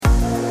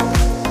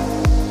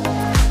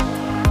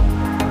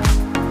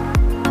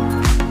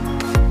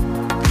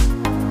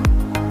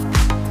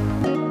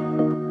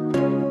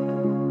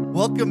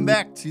Welcome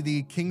back to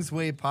the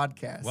Kingsway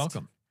podcast.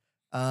 Welcome.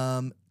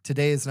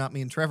 Today is not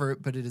me and Trevor,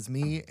 but it is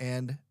me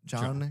and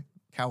John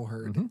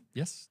Cowherd. Mm-hmm.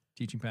 Yes,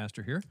 teaching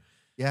pastor here.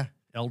 Yeah.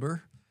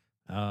 Elder,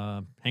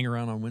 hang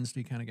around on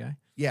Wednesday kind of guy.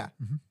 Yeah.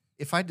 Mm-hmm.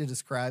 If I had to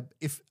describe,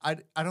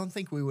 I don't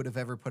think we would have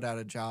ever put out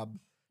a job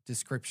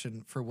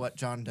description for what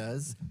John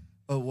does,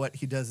 but what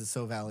he does is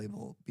so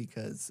valuable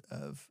because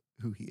of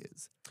who he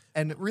is.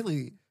 And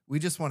really, we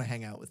just want to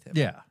hang out with him.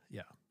 Yeah.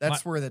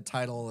 That's where the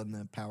title and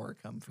the power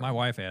come from. My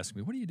wife asked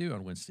me, what do you do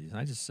on Wednesdays? And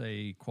I just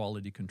say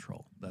quality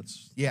control.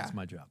 That's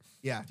my job.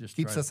 Yeah, just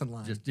keeps us in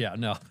line.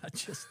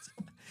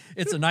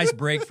 It's a nice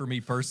break for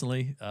me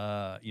personally.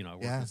 I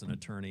work as an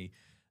attorney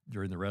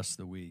during the rest of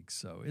the week.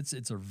 So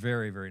it's a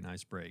very, very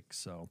nice break.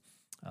 So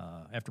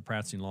after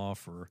practicing law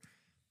for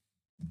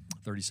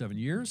 37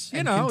 years,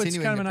 and it's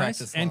kind of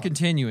nice. And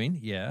continuing,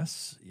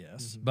 yes.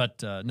 Mm-hmm.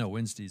 But no,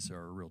 Wednesdays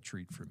are a real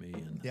treat for me.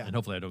 And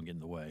hopefully I don't get in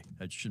the way.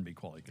 That shouldn't be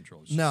quality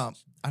control. No,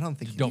 I don't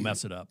think just don't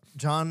mess it up.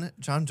 John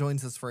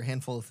joins us for a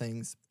handful of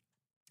things,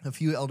 a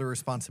few elder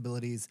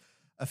responsibilities,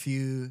 a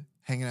few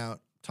hanging out,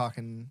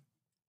 talking,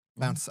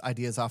 bounce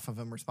ideas off of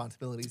him,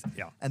 responsibilities.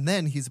 Yeah. And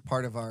then he's a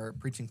part of our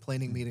preaching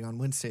planning meeting on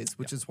Wednesdays,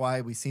 which is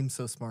why we seem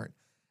so smart,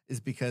 is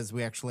because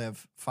we actually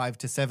have 5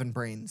 to 7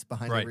 brains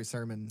behind every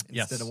sermon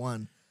instead of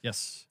one.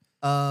 Yes.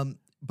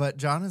 But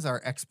John is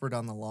our expert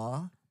on the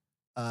law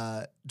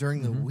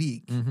during the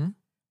week. Mm-hmm.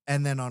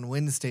 And then on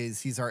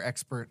Wednesdays, he's our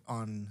expert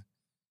on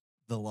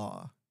the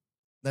law.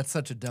 That's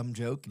such a dumb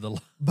joke.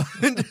 But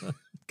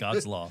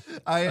God's law.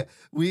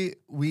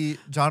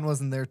 John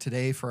wasn't there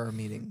today for our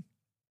meeting.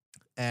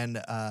 And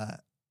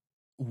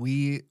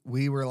we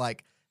were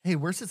like, hey,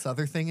 where's this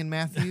other thing in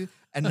Matthew?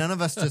 And none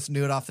of us just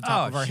knew it off the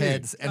top of our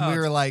heads. And we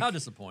were like, how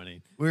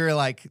disappointing. We were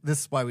like, this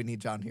is why we need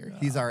John here.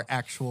 He's our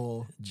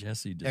actual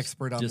Jesse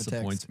expert on the text.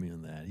 Disappoints me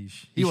in that.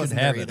 He wasn't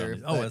have there it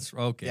either. Oh, that's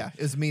okay. Yeah,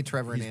 it was me,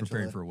 Trevor, and He's Angela.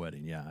 preparing for a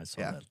wedding. Yeah, I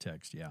saw that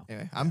text. Yeah.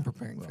 Anyway, I'm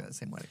preparing for that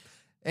same wedding.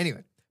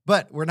 Anyway,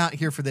 but we're not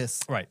here for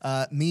this. Right.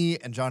 Me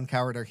and John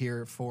Cowherd are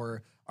here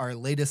for our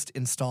latest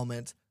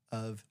installment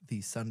of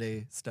the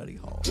Sunday Study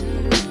Hall.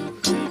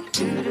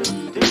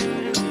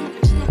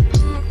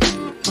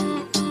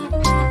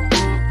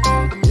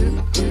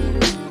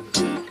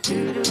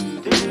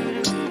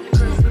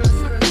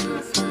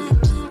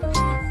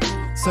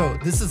 So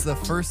this is the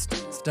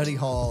first study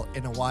hall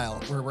in a while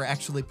where we're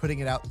actually putting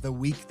it out the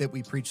week that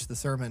we preach the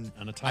sermon.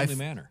 In a timely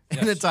manner.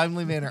 In a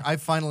timely manner. I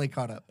finally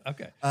caught up.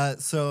 Okay.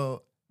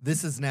 So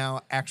this is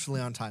now actually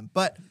on time.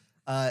 But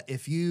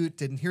if you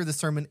didn't hear the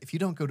sermon, if you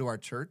don't go to our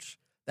church,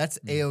 that's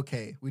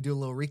A-okay. We do a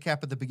little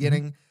recap at the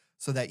beginning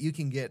so that you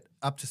can get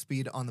up to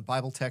speed on the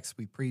Bible text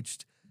we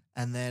preached,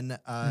 and then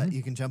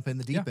you can jump in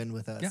the deep end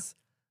with us.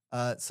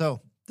 Yeah. So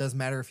doesn't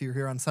matter if you're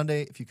here on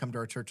Sunday, if you come to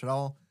our church at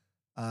all,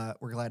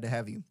 we're glad to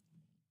have you.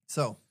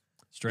 So,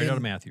 straight out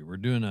of Matthew. We're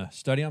doing a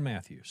study on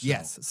Matthew. So.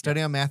 Yes,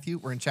 study on Matthew.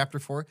 We're in chapter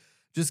 4.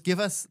 Just give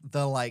us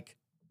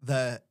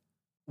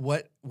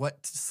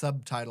what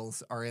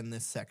subtitles are in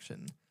this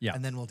section. Yeah.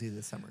 And then we'll do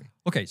the summary.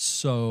 Okay,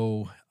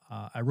 so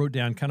I wrote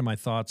down kind of my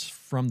thoughts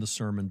from the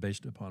sermon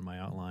based upon my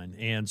outline.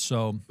 And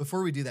so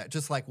before we do that,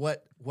 just like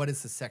what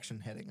is the section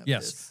heading of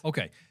this?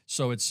 Okay.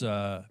 So it's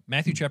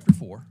Matthew chapter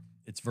 4.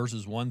 It's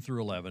verses 1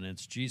 through 11.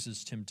 It's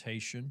Jesus'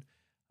 temptation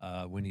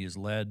when he is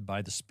led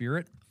by the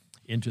Spirit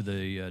into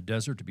the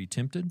desert to be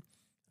tempted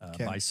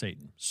by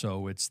Satan.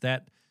 So it's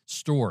that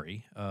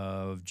story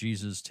of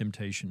Jesus'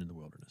 temptation in the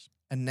wilderness.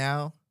 And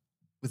now,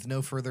 with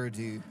no further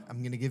ado, I'm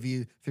going to give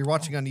you, if you're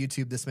watching on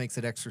YouTube, this makes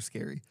it extra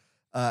scary.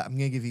 I'm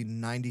going to give you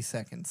 90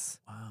 seconds.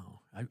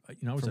 Wow. I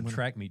was at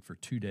track meet for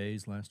 2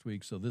 days last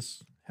week, so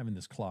having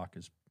this clock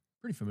is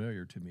pretty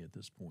familiar to me at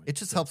this point. It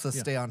just helps us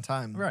stay on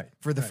time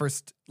for the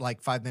first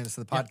 5 minutes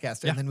of the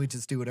podcast, and then we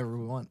just do whatever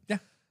we want.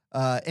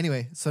 Yeah.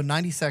 Anyway, so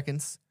 90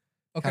 seconds.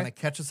 Okay. Kind of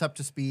catch us up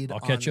to speed. I'll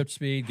catch you up to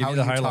speed, give you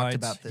the highlights.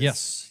 About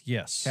this.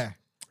 Yes. Okay.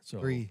 So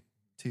 3,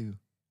 2,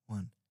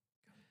 1.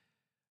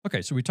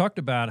 Okay, so we talked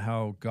about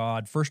how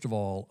God, first of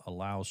all,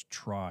 allows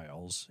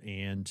trials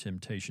and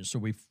temptations. So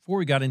before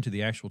we got into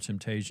the actual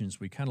temptations,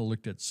 we kind of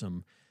looked at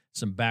some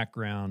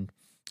background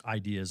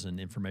ideas and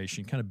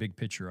information, kind of big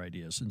picture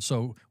ideas. And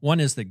so one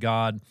is that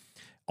God,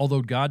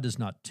 although God does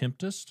not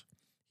tempt us,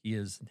 He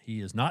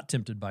is not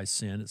tempted by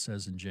sin, it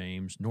says in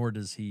James, nor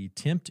does he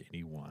tempt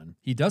anyone.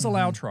 He does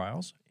allow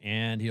trials,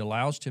 and he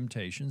allows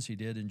temptations. He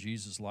did in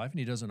Jesus' life, and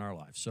he does in our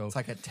life. So it's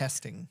like a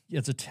testing.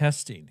 It's a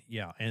testing,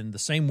 yeah. And the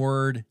same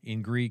word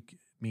in Greek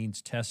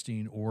means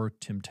testing or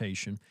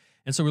temptation.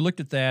 And so we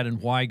looked at that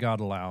and why God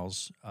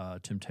allows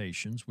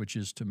temptations, which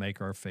is to make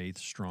our faith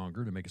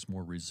stronger, to make us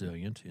more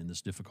resilient in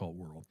this difficult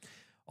world.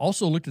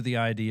 Also looked at the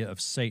idea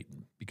of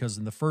Satan, because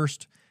in the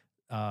first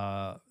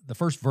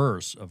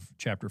verse of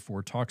chapter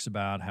 4 talks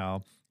about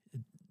how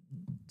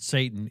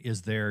Satan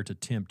is there to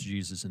tempt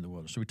Jesus in the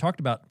wilderness. So we talked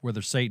about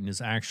whether Satan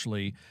is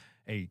actually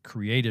a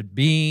created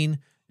being,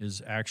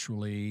 is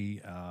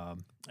actually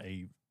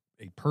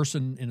a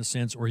person in a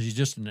sense, or is he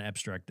just an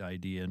abstract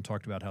idea, and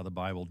talked about how the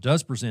Bible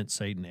does present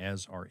Satan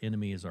as our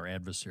enemy, as our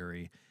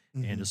adversary,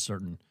 and is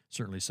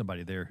certainly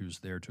somebody there who's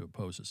there to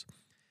oppose us.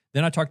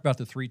 Then I talked about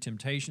the three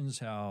temptations,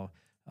 how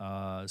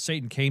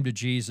Satan came to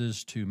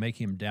Jesus to make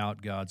him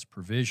doubt God's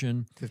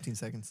provision, 15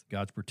 seconds.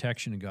 God's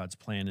protection, and God's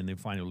plan. And then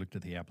finally looked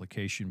at the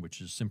application, which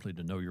is simply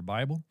to know your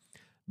Bible,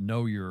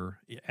 know your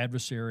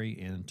adversary,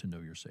 and to know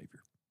your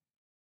Savior.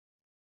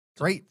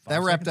 Great. So,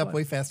 that wrapped up left.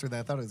 way faster than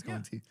I thought it was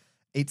going to.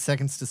 8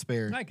 seconds to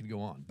spare. And I could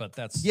go on, but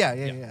that's...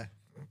 Yeah.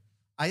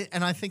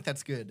 I think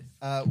that's good.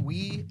 I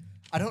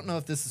don't know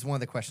if this is one of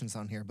the questions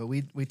on here, but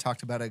we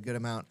talked about a good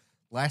amount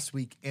last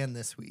week and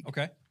this week.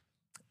 Okay.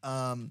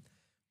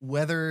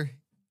 Whether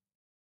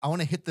I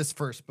want to hit this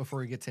first before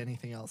we get to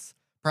anything else,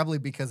 probably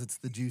because it's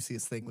the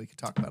juiciest thing we could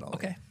talk about all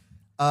day.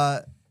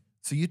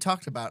 So you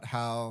talked about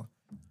how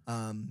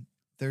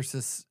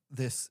there's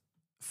this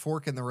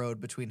fork in the road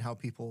between how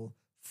people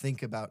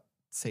think about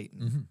Satan.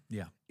 Mm-hmm.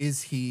 Yeah.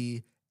 Is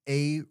he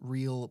a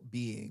real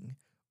being,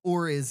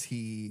 or is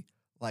he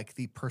like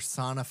the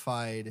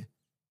personified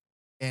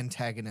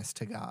antagonist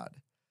to God?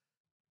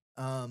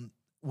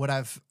 What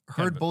I've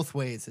heard both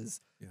ways is,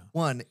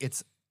 one,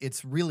 it's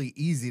really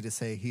easy to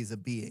say he's a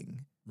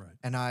being. Right.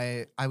 And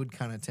I would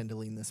kind of tend to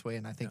lean this way,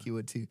 and I think you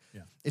would too.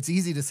 Yeah. It's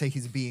easy to say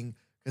he's a being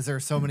because there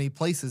are so many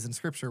places in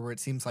Scripture where it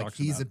seems like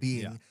he's a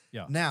being.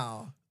 Yeah.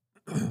 Now,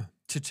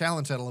 to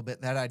challenge that a little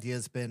bit, that idea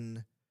has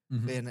been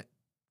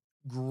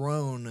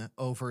grown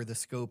over the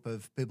scope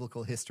of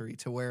biblical history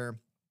to where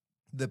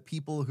the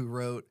people who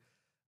wrote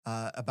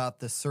about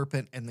the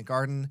serpent in the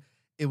garden,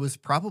 it was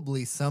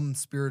probably some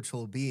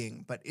spiritual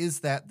being, but is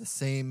that the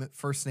same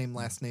first name,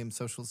 last name,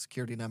 social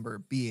security number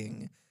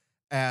being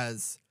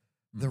as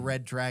the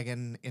red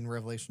dragon in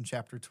Revelation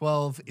chapter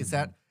 12? Is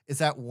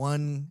that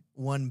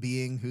one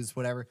being who's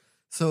whatever?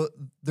 So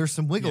there's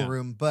some wiggle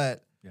room,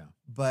 but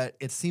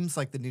it seems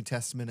like the New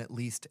Testament at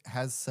least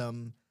has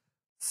some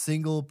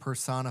single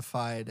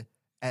personified,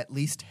 at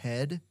least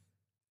head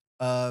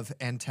of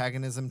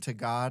antagonism to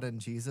God and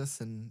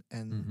Jesus and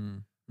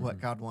what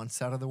God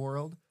wants out of the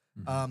world.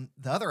 The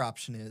other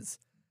option is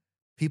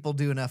people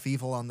do enough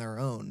evil on their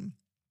own.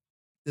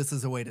 This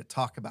is a way to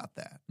talk about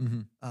that.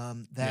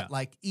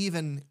 Like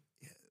even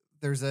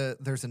there's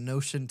a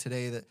notion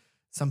today that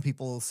some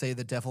people say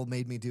the devil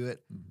made me do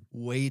it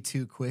way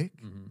too quick,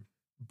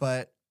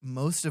 but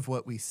most of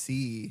what we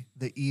see,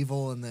 the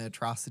evil and the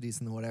atrocities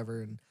and the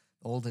whatever, and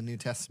the Old and New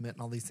Testament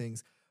and all these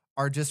things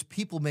are just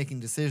people making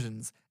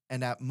decisions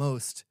and at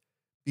most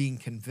being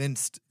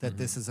convinced that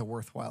this is a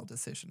worthwhile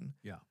decision.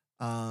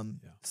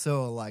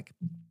 So like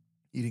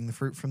eating the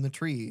fruit from the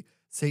tree,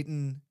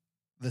 Satan,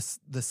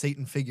 the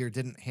Satan figure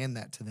didn't hand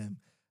that to them.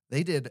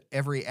 They did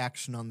every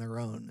action on their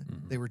own.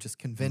 They were just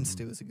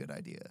convinced it was a good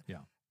idea.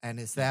 And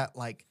is that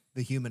like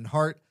the human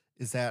heart?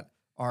 Is that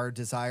our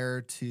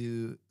desire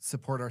to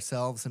support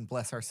ourselves and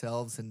bless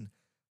ourselves and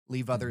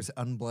leave others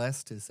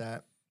unblessed? Is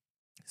that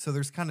so?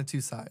 There's kind of two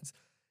sides.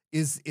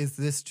 Is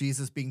this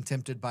Jesus being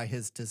tempted by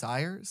his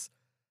desires,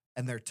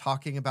 and they're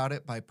talking about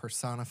it by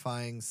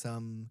personifying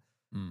some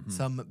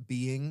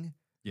being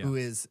who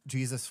is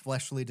Jesus'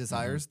 fleshly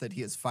desires that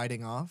he is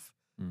fighting off,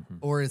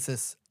 or is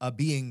this a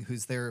being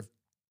who's there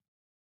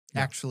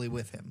actually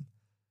with him?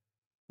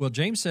 Well,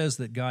 James says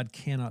that God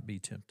cannot be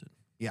tempted.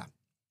 Yeah.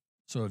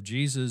 So if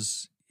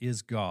Jesus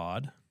is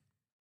God,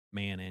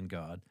 man and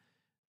God,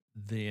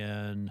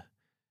 then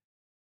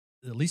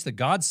at least the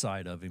God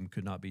side of him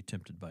could not be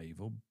tempted by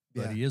evil.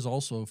 But he is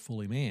also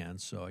fully man,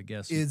 so I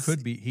guess it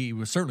could be. He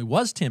certainly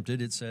was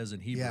tempted. It says in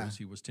Hebrews,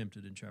 he was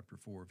tempted in chapter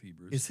 4 of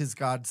Hebrews. Is his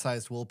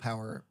God-sized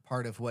willpower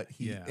part of what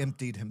he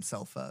emptied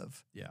himself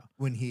of?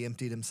 When he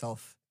emptied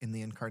himself in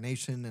the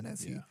incarnation and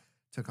as he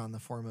took on the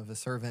form of a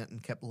servant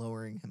and kept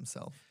lowering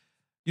himself.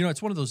 You know,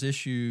 it's one of those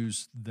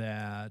issues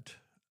that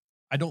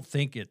I don't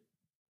think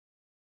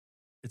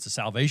it's a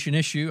salvation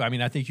issue. I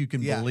mean, I think you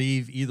can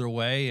believe either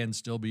way and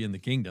still be in the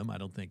kingdom. I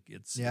don't think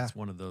it's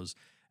one of those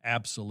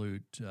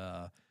absolute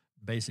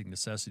basic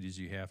necessities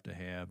you have to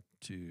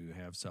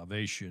have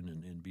salvation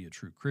and be a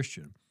true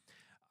Christian.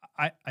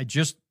 I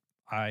just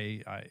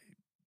read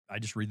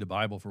the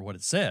Bible for what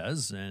it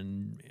says,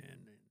 and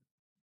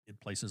in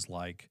places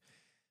like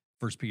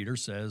 1 Peter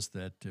says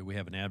that we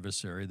have an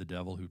adversary, the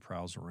devil, who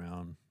prowls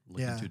around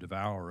looking to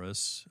devour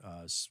us.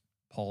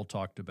 Paul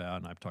talked about,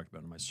 and I've talked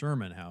about in my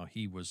sermon, how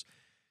he was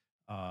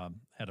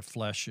had a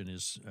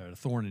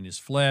thorn in his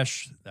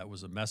flesh that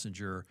was a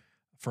messenger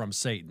from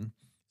Satan.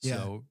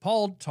 So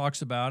Paul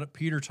talks about it.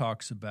 Peter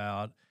talks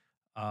about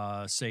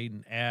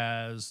Satan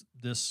as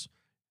this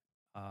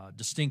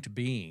distinct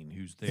being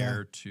who's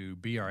there to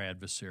be our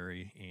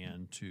adversary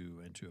and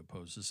to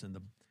oppose us. And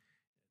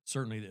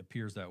certainly it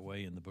appears that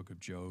way in the book of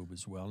Job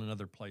as well, and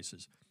other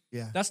places.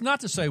 That's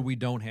not to say we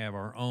don't have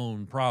our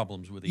own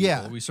problems with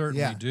evil. We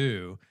certainly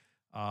do.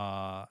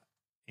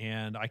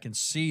 And I can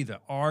see the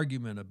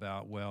argument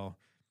about, well,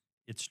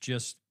 it's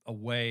just a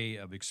way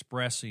of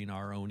expressing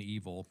our own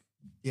evil.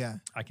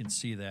 I can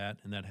see that,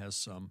 and that has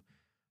some,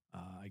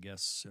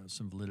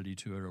 some validity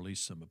to it, or at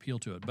least some appeal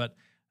to it. But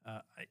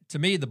to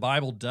me, the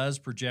Bible does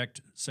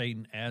project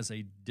Satan as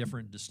a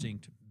different,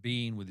 distinct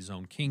being with his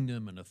own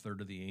kingdom, and a third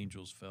of the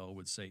angels fell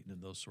with Satan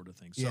and those sort of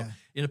things. So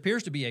it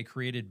appears to be a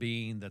created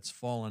being that's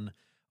fallen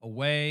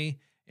away.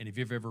 And if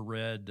you've ever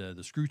read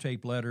the Screw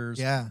Tape Letters,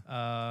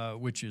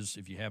 which is,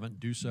 if you haven't,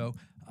 do so.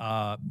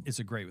 It's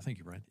a great. Thank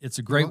you, Brian. It's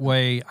a great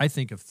way, I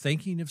think, of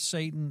thinking of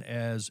Satan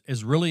as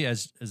really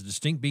as a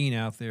distinct being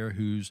out there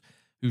whose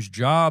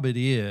job it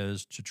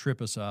is to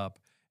trip us up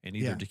and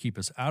either to keep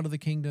us out of the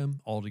kingdom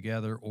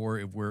altogether, or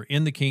if we're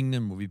in the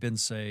kingdom, we've been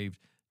saved,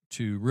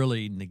 to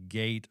really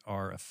negate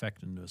our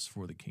effectiveness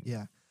for the kingdom.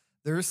 Yeah.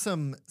 There's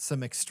some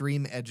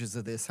extreme edges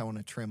of this I want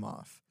to trim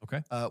off.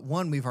 Okay.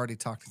 One we've already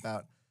talked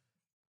about.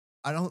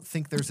 I don't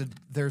think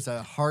there's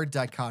a hard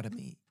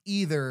dichotomy.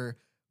 Either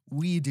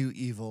we do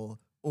evil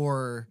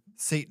or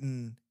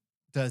Satan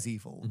does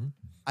evil. Mm-hmm.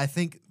 I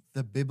think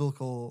the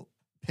biblical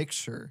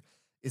picture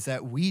is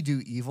that we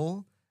do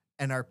evil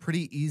and are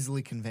pretty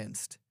easily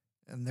convinced.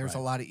 And there's a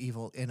lot of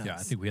evil in us. Yeah,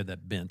 I think we had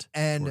that bent.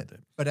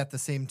 But at the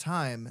same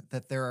time,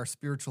 that there are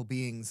spiritual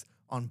beings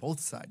on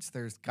both sides.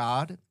 There's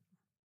God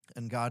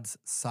and God's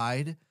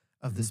side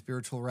of the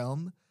spiritual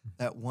realm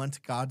that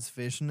want God's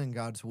vision and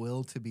God's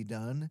will to be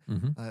done.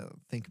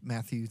 Think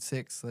Matthew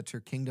 6, let your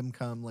kingdom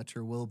come, let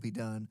your will be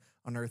done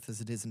on earth as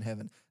it is in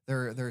heaven.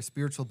 There are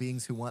spiritual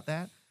beings who want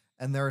that,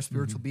 and there are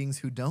spiritual beings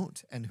who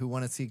don't, and who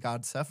want to see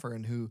God suffer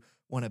and who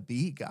want to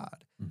be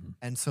God.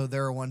 And so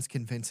there are ones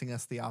convincing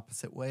us the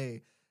opposite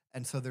way.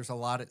 And so there's a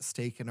lot at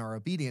stake in our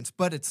obedience,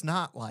 but it's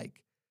not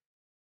like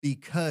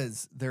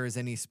because there is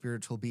any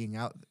spiritual being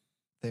out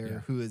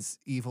there who is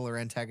evil or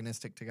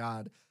antagonistic to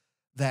God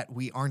that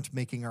we aren't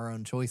making our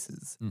own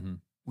choices.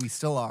 We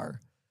still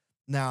are.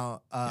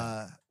 Now,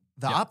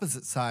 the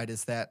opposite side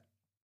is that,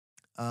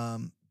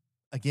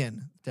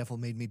 again, devil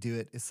made me do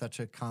it is such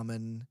a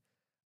common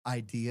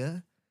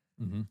idea.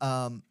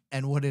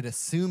 And what it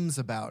assumes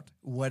about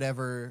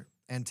whatever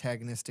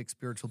antagonistic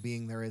spiritual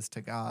being there is to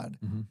God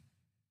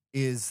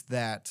is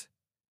that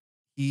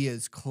he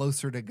is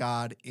closer to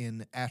God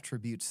in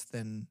attributes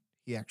than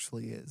he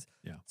actually is.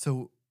 Yeah.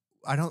 So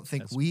I don't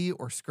think we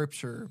or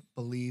Scripture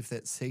believe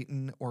that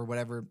Satan or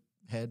whatever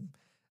head,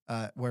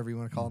 whatever you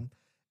want to call him,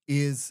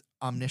 is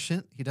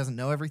omniscient. He doesn't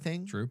know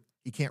everything. True.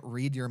 He can't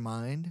read your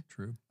mind.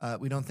 True.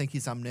 We don't think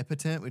he's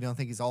omnipotent. We don't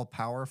think he's all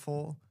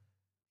powerful.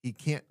 He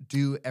can't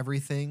do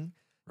everything.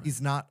 Right.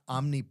 He's not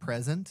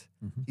omnipresent.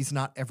 He's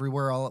not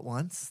everywhere all at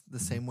once, the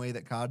same way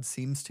that God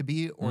seems to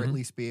be, or at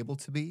least be able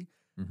to be.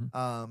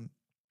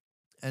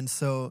 And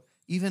so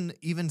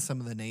even some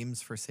of the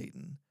names for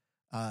Satan,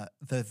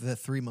 the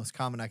three most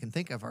common I can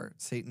think of are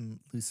Satan,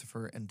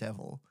 Lucifer, and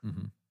devil.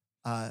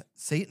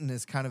 Satan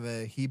is kind of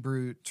a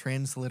Hebrew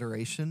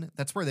transliteration.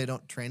 That's where they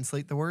don't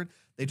translate the word.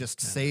 They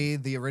just say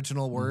the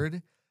original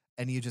word,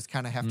 and you just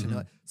kind of have to know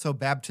it. So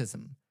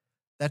baptism,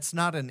 that's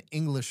not an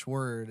English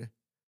word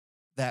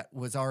that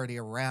was already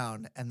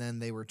around, and then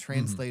they were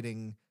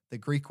translating the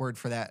Greek word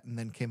for that and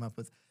then came up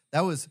with,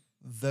 that was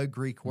the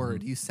Greek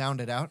word. You sound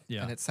it out,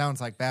 and it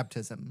sounds like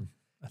baptism.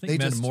 I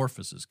think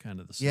metamorphosis is kind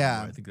of the same.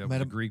 Yeah, way. I think that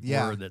was a Greek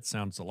word that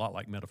sounds a lot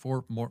like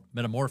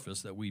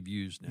metamorphosis that we've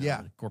used now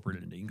and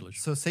incorporated into English.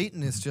 So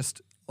Satan is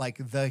just like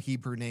the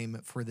Hebrew name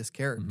for this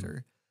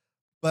character.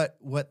 But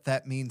what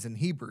that means in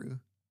Hebrew,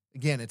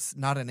 again, it's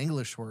not an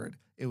English word.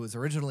 It was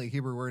originally a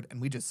Hebrew word,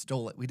 and we just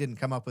stole it. We didn't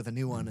come up with a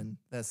new one, and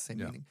that's the same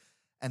meaning.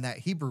 And that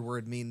Hebrew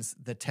word means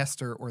the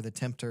tester or the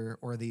tempter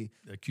or the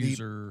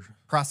accuser, the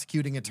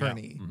prosecuting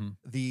attorney.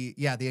 The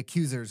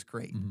accuser's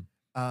great.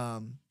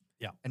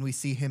 And we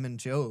see him in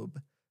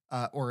Job,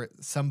 or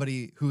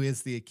somebody who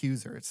is the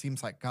accuser. It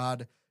seems like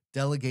God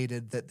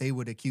delegated that they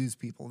would accuse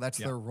people. That's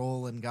their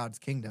role in God's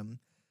kingdom.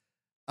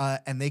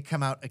 And they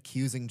come out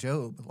accusing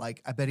Job.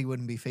 Like, I bet he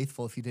wouldn't be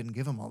faithful if you didn't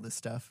give him all this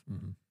stuff.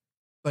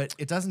 But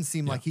it doesn't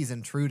seem like he's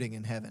intruding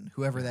in heaven,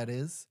 whoever that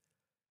is.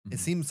 It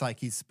seems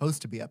like he's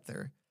supposed to be up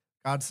there.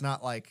 God's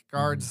not like,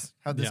 guards,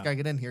 how'd this guy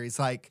get in here? He's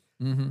like,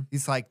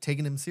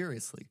 taking him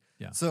seriously.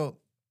 So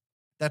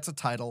that's a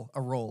title,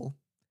 a role.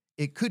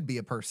 It could be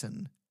a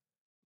person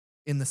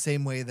in the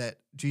same way that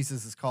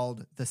Jesus is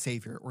called the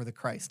Savior or the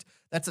Christ.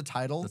 That's a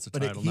title. That's a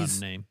title, not a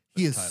name.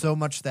 He is so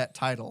much that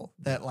title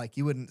that like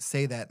you wouldn't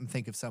say that and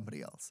think of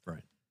somebody else.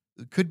 Right.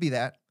 It could be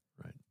that.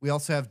 Right. We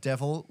also have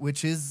devil,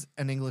 which is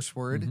an English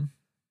word.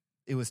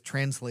 It was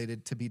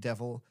translated to be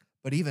devil,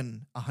 but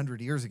even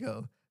 100 years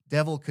ago,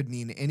 devil could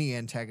mean any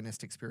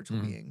antagonistic spiritual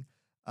being.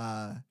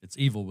 It's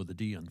evil with a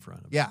D on the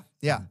front of it.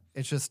 Yeah.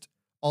 It's just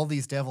all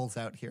these devils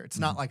out here. It's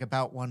not like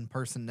about one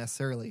person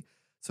necessarily.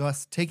 So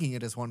us taking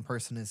it as one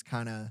person is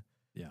kind of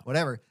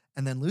whatever.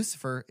 And then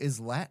Lucifer is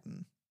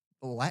Latin,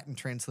 the Latin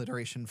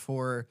transliteration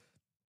for,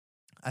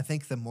 I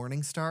think, the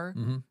morning star,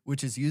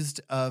 which is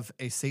used of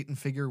a Satan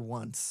figure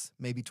once,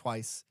 maybe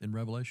twice. In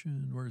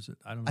Revelation? Where is it?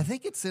 I don't know. I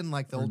think it's in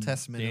like the Old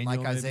Testament, in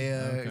like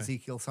Isaiah,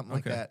 Ezekiel, something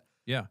like that.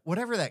 Yeah.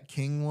 Whatever that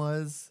king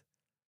was,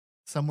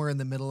 somewhere in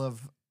the middle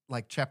of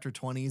like chapter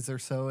 20s or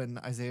so in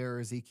Isaiah or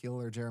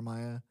Ezekiel or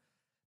Jeremiah.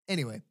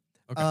 Anyway,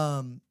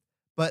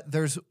 but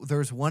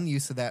there's one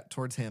use of that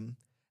towards him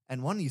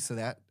and one use of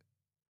that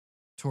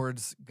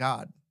towards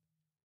God.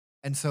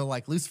 And so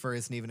like Lucifer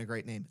isn't even a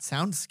great name. It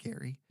sounds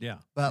scary.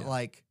 But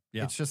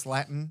it's just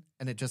Latin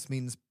and it just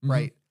means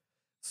bright.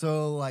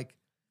 So like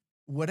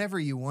whatever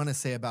you want to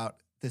say about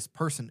this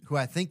person who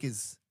I think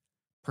is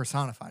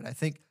personified. I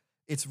think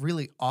it's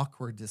really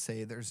awkward to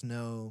say there's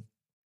no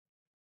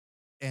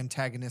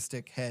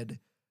antagonistic head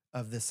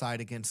of the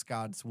side against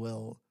God's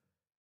will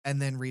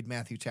and then read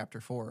Matthew chapter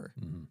 4.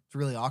 Mhm. It's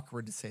really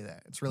awkward to say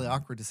that. It's really Mhm.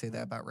 awkward to say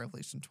that about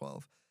Revelation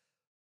 12.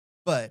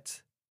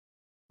 But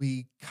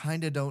we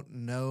kind of don't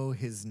know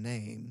his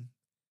name,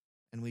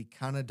 and we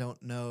kind of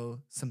don't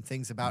know some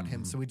things about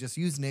him. Mhm. So we just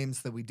use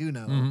names that we do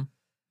know. Mhm.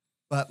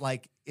 But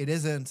like it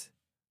isn't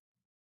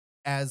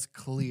as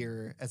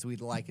clear as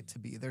we'd like it to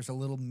be. There's a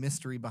little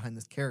mystery behind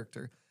this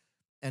character.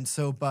 And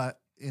so,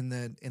 but in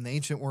the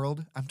ancient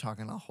world, I'm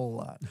talking a whole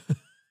lot.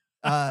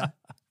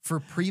 For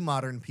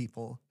pre-modern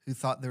people who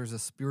thought there was a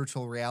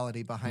spiritual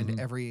reality behind Mhm.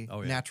 every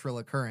Oh, yeah. natural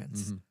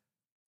occurrence, Mhm.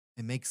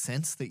 it makes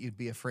sense that you'd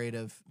be afraid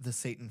of the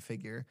Satan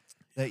figure,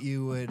 that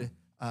you would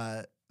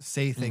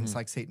say things Mhm.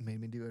 like Satan made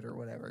me do it or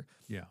whatever.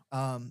 Yeah.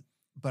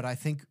 But I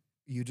think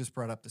you just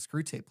brought up the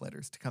Screw Tape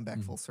Letters to come back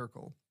Mhm. full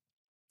circle,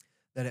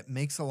 that it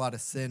makes a lot of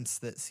sense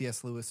that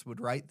C.S. Lewis would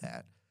write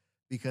that,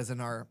 because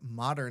in our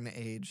modern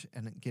age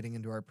and getting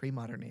into our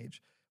pre-modern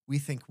age, we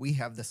think we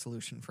have the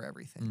solution for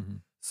everything.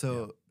 Mhm.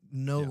 So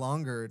no Yeah.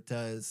 longer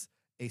does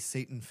a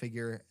Satan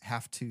figure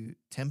have to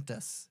tempt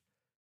us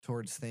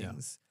towards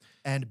things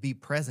and be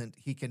present.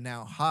 He can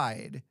now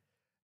hide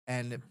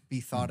and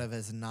be thought of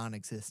as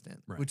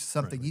non-existent, Right, which is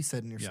something right. you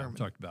said in your Yeah, sermon. we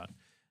talked about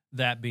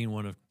that being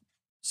one of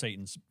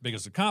Satan's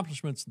biggest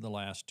accomplishments in the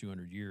last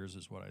 200 years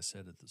is what I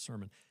said at the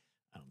sermon.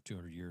 I don't know,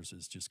 200 years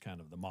is just kind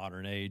of the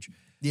modern age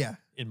Yeah,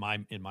 in my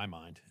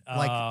mind.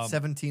 like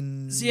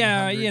 1700s.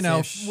 Yeah,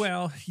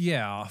 well,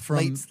 yeah,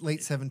 from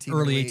late 17,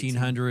 early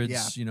 1800s.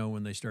 1800s,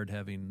 when they started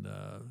having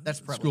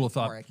That's probably school of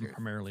more thought accurate.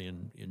 primarily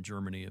in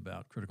Germany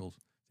about critical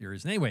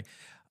theories. Anyway,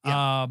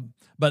 Yeah.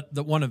 but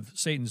one of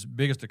Satan's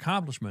biggest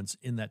accomplishments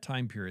in that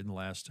time period in the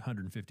last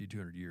 150,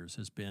 200 years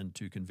has been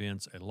to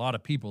convince a lot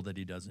of people that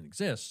he doesn't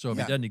exist. So if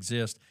Yeah. he doesn't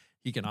exist,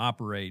 he can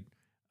operate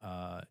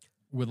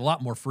with a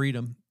lot more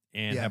freedom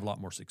and Yeah. have a lot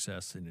more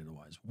success than he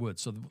otherwise would.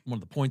 So one of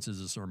the points of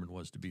the sermon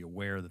was to be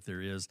aware that there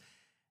is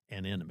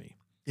an enemy.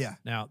 Yeah.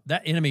 Now,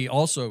 that enemy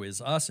also is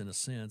us in a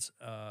sense.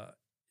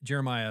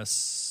 Jeremiah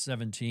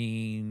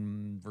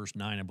 17, verse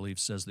 9, I believe,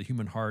 says, the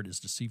human heart is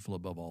deceitful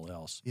above all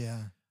else.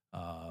 Yeah.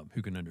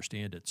 Who can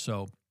understand it?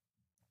 So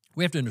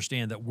we have to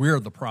understand that we're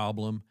the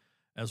problem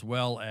as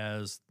well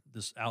as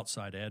this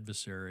outside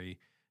adversary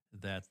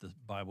that the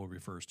Bible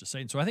refers to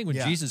Satan. So I think when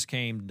Yeah. Jesus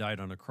came and died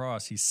on the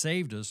cross, he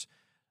saved us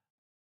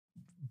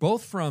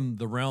both from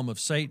the realm of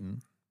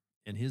Satan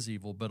and his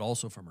evil, but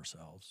also from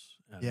ourselves.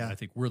 And Yeah. I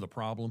think we're the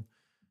problem.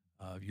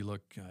 If you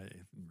look,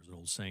 there's an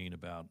old saying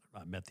about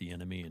I met the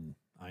enemy and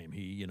I am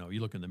he. You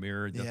look in the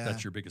mirror, Yeah.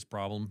 that's your biggest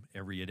problem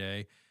every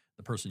day.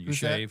 The person you Who's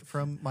shave. that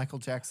from Michael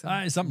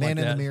Jackson? Something Man like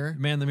in that. the Mirror.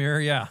 Man in the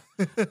Mirror, yeah.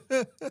 It's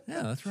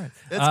Yeah, that's right.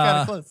 kind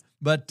of close.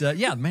 But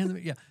yeah, Man in the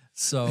Mirror, yeah.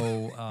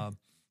 So,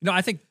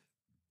 I think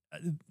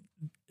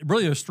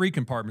really there's three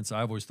compartments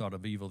I've always thought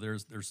of evil.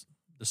 There's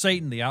the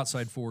Satan, the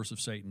outside force of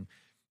Satan.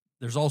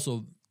 There's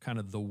also kind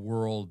of the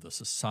world, the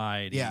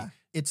society. Yeah.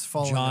 It's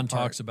falling John apart.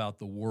 talks about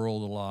the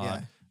world a lot.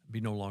 Yeah. Be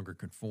no longer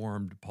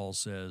conformed, Paul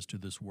says, to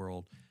this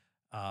world.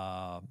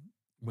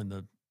 When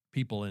the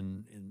people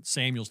in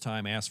Samuel's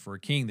time asked for a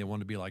king, they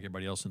wanted to be like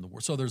everybody else in the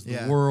world. So there's the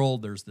Yeah.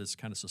 world, there's this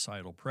kind of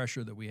societal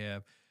pressure that we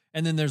have,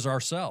 and then there's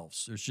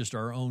ourselves. There's just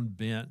our own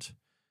bent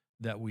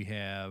that we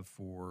have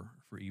for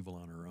evil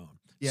on our own.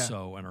 Yeah.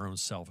 So, and our own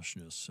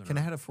selfishness. And Can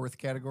I our, add a fourth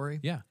category?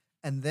 yeah.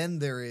 And then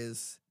there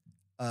is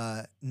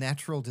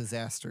natural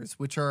disasters,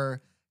 which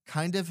are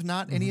kind of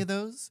not any of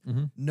those.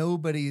 Mhm.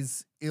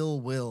 Nobody's ill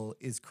will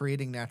is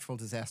creating natural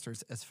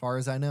disasters, as far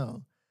as I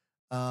know.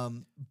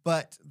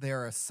 But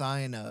they're a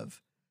sign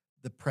of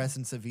the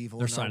presence of evil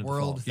They're in sign our of the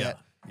world. fall.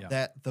 Yeah.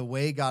 That the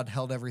way God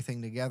held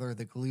everything together,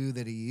 the glue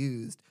that He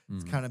used,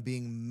 is Mhm. kind of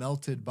being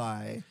melted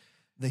by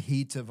the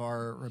heat of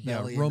our Yeah,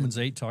 rebellion. Romans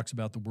 8 talks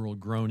about the world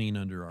groaning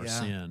under our Yeah.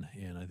 sin,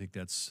 and I think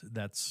that's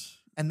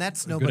and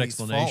that's a good nobody's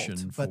explanation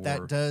fault. But that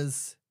for-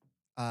 does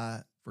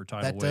for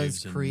tidal that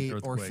waves does create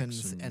and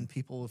orphans earthquakes and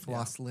people with yeah.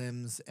 lost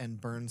limbs and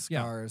burn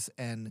Yeah. scars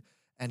and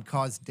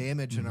cause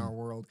damage in Mhm. our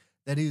world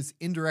that is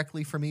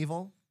indirectly from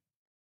evil.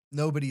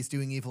 Nobody's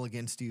doing evil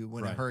against you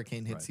when a Right,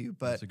 hurricane hits right. you,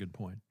 That's but a good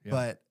point. Yeah.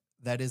 but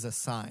that is a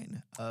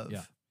sign of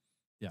Yeah.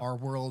 Yeah. our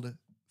world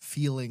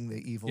feeling the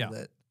evil Yeah.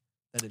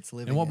 that it's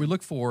living And what in. we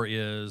look for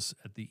is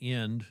at the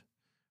end,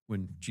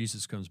 when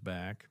Jesus comes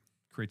back,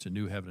 creates a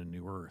new heaven and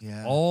new earth.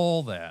 Yeah.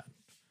 All that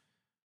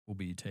will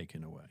be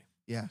taken away.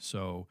 Yeah.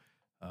 So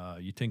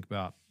you think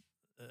about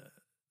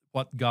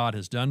what God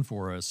has done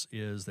for us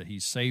is that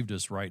He's saved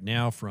us right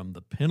now from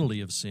the penalty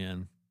of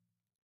sin.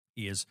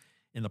 He is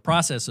in the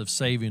process of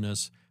saving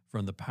us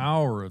from the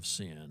power of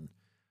sin,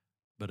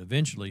 but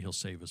eventually He'll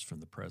save us from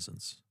the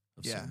presence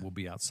of Yeah. sin. We'll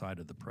be outside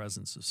of the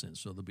presence of sin.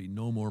 So there'll be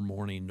no more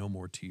mourning, no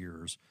more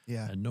tears,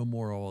 Yeah. and no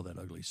more all that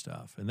ugly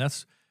stuff. And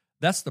that's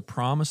the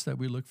promise that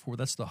we look for.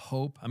 That's the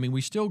hope. I mean,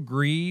 we still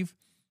grieve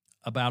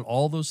about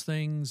all those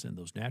things and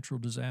those natural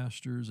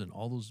disasters and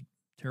all those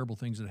terrible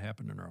things that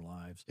happen in our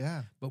lives.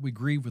 Yeah. But we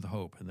grieve with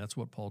hope, and that's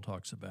what Paul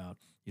talks about.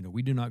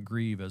 We do not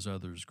grieve as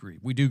others grieve.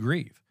 We do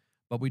grieve,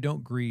 but we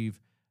don't grieve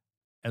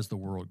as the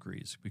world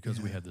grieves because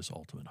we have this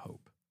ultimate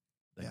hope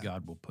that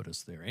God will put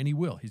us there. And he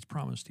will. He's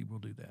promised he will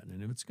do that.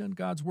 And if it's in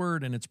God's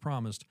word and it's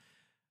promised,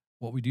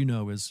 what we do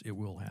know is it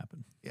will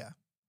happen. Yeah.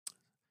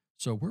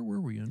 So where were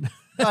we in?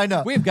 I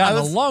know. We've gotten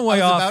a long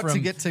way off. I was about to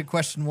get to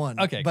question 1.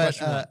 Okay, but,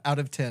 question 1. Out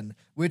of 10,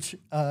 which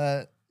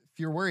if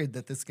you're worried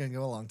that this is going to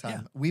go a long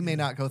time, we may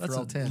not go through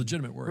all 10.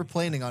 Legitimate worry. We're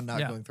planning on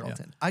not going through all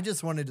 10. I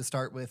just wanted to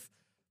start with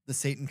the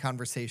Satan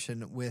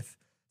conversation with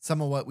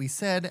some of what we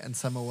said and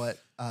some of what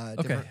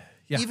different.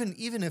 Yeah.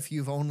 Even if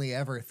you've only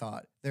ever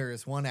thought there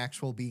is one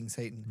actual being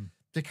Satan,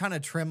 to kind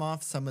of trim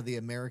off some of the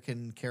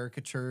American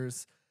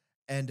caricatures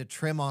and to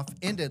trim off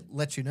and to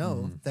let you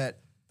know that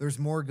there's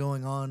more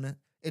going on.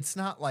 It's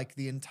not like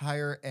the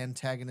entire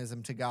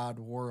antagonism to God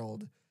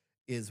world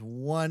is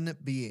one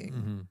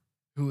being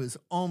who is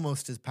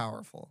almost as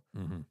powerful.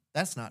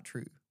 That's not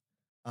true.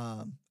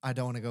 I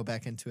don't want to go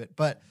back into it,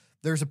 but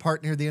there's a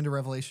part near the end of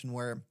Revelation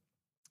where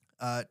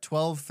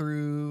 12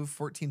 through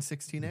 14,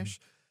 16-ish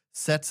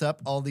sets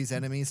up all these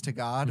enemies to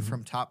God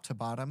from top to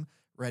bottom.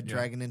 Red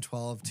dragon in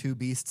 12, 2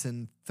 beasts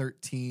in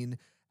 13,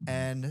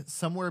 and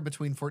somewhere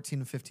between 14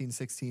 and 15,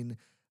 16,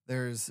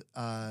 there's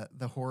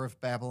the whore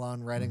of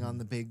Babylon riding on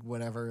the big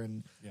whatever,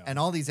 and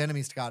all these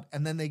enemies to God,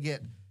 and then they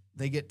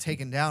get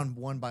taken down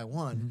one by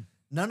one.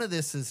 None of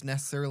this is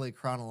necessarily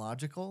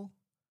chronological.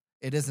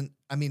 It isn't.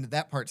 I mean,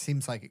 that part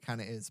seems like it kind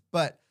of is,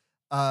 but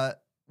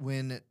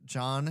when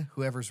John,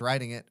 whoever's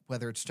writing it,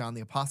 whether it's John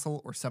the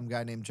Apostle or some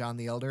guy named John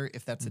the Elder,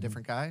 if that's a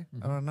different guy,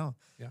 I don't know.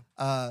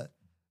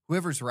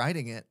 Whoever's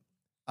writing it,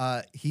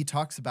 he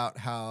talks about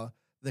how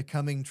the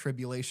coming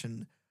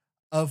tribulation,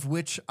 of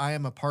which I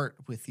am a part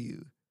with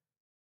you.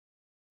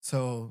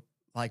 So,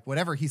 like,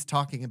 whatever he's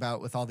talking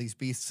about with all these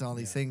beasts and all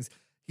these things,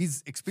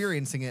 he's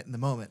experiencing it in the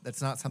moment.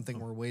 That's not something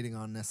we're waiting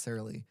on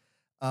necessarily.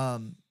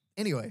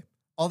 Anyway,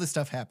 all this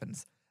stuff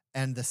happens,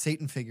 and the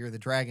Satan figure, the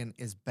dragon,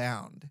 is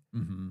bound.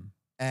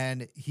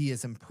 And he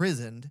is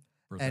imprisoned,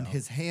 and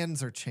his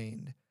hands are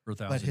chained for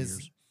 1,000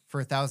 years. For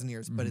 1,000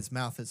 years, but his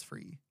mouth is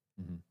free.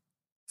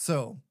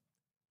 So,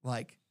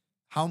 like,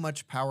 how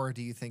much power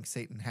do you think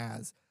Satan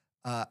has?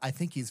 I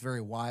think he's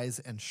very wise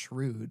and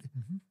shrewd,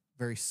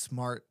 very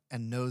smart,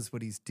 and knows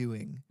what he's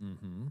doing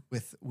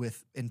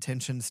with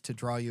intentions to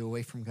draw you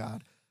away from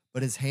God.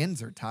 But his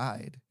hands are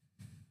tied.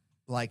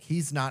 Like,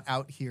 he's not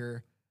out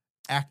here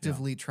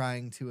actively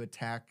trying to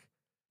attack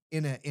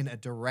in a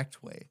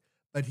direct way,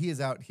 but he is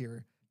out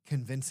here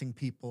convincing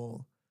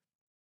people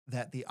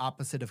that the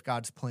opposite of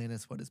God's plan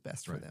is what is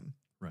best for them.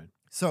 Right.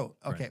 So,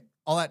 okay,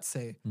 all that to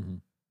say,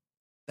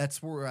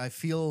 that's where I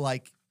feel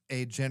like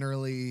a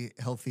generally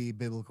healthy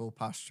biblical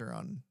posture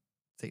on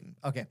Satan.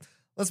 Okay,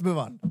 let's move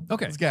on.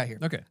 Okay. Let's get out of here.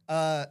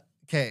 Okay.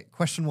 Okay,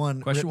 question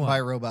 1, Question written 1. by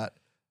a robot.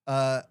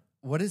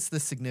 What is the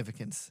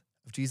significance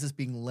of Jesus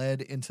being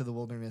led into the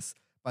wilderness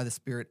by the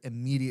Spirit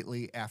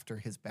immediately after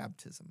his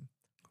baptism?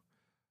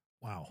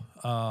 Wow.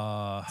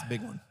 It's a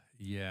big one.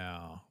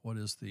 Yeah. What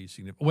is the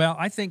significance? Well,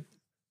 I think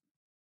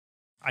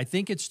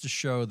it's to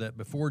show that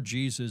before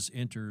Jesus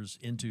enters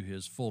into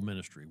his full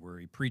ministry, where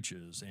he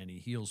preaches and he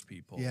heals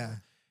people,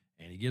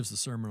 and he gives the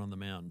Sermon on the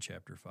Mount in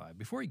chapter 5,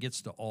 before he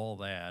gets to all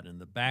that, in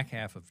the back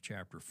half of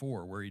chapter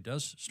 4, where he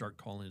does start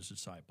calling his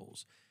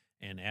disciples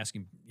and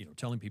asking,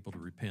 telling people to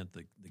repent,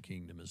 the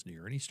kingdom is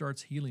near, and he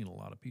starts healing a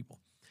lot of people.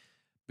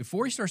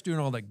 Before he starts doing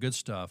all that good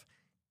stuff,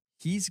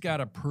 he's got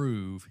to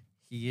prove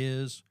he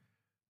is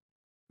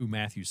who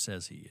Matthew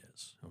says he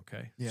is,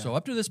 okay? Yeah. So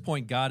up to this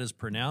point, God has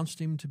pronounced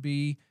him to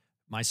be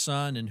my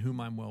son in whom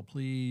I'm well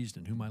pleased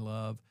and whom I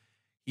love.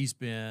 He's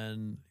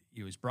been,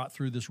 he's brought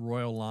through this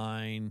royal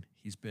line.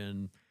 He's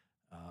been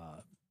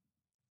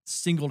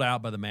singled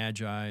out by the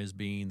Magi as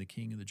being the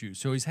king of the Jews.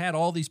 So he's had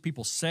all these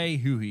people say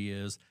who he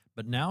is,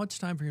 but now it's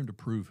time for him to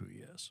prove who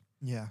he is.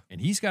 Yeah.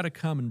 And he's got to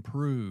come and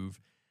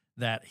prove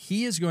that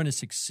he is going to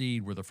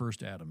succeed where the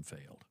first Adam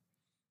failed.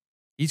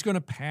 He's going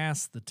to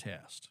pass the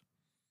test.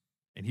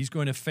 And he's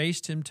going to face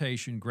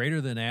temptation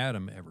greater than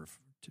Adam ever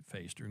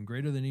faced, or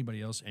greater than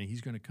anybody else, and he's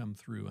going to come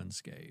through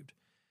unscathed.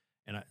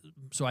 And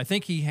so I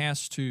think he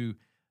has to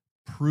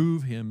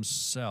prove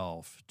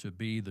himself to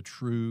be the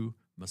true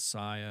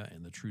Messiah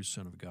and the true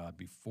Son of God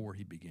before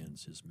he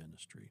begins his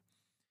ministry.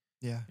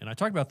 Yeah. And I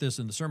talked about this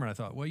in the sermon. I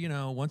thought,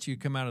 well, once you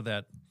come out of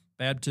that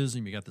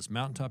baptism, you got this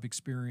mountaintop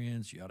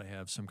experience, you ought to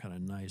have some kind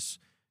of nice,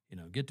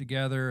 get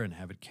together and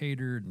have it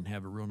catered and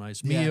have a real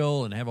nice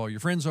meal and have all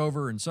your friends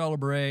over and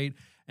celebrate.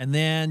 And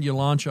then you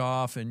launch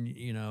off and,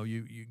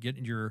 you get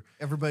your...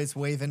 Everybody's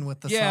waving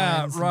with the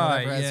signs.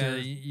 Right. Yeah,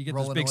 You get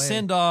this big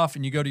send-off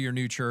and you go to your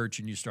new church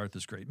and you start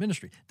this great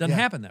ministry. Doesn't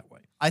happen that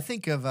way. I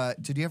think of,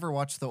 did you ever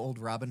watch the old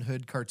Robin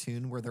Hood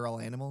cartoon where they're all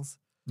animals?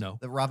 No.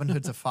 The Robin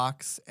Hood's a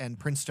fox and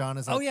Prince John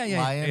is a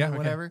lion or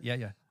whatever. Okay.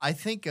 Yeah. I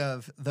think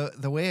of,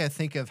 the way I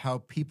think of how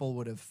people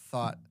would have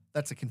thought,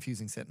 that's a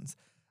confusing sentence.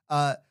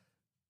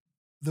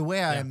 The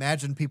way I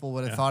imagine people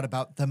would have thought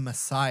about the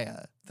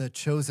Messiah, the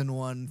chosen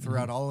one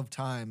throughout all of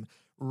time,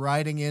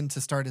 riding in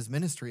to start his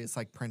ministry. It's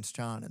like Prince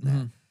John and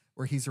that,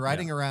 where he's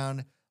riding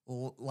around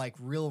like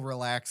real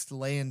relaxed,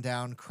 laying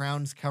down,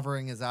 crowns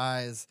covering his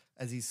eyes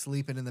as he's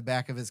sleeping in the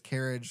back of his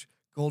carriage,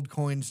 gold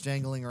coins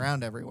jangling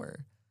around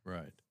everywhere.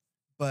 Right.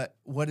 But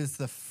what is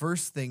the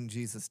first thing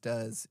Jesus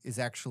does is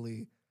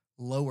actually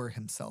lower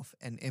himself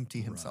and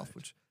empty himself,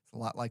 which is a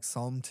lot like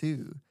Psalm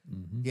 2.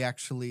 He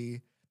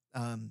actually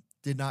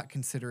did not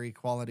consider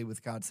equality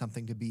with God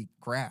something to be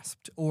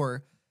grasped.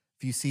 Or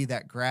if you see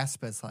that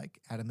grasp as like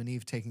Adam and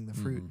Eve taking the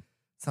fruit,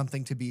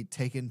 something to be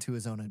taken to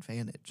his own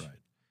advantage.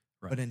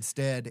 Right. But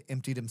instead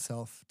emptied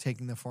himself,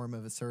 taking the form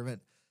of a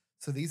servant.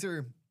 So these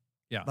are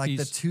like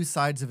the two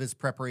sides of his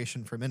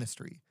preparation for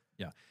ministry.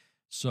 Yeah.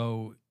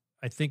 So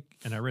I think,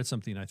 and I read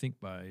something, I think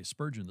by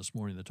Spurgeon this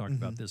morning that talked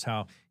about this,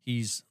 how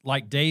he's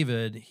like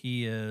David,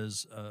 he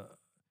is,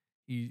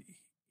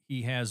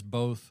 he has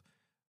both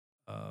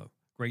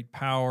great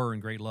power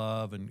and great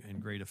love and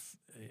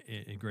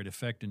great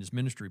effect in his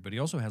ministry, but he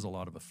also has a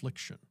lot of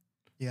affliction.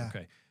 Yeah.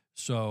 Okay.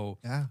 So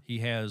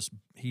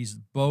he's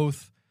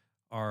both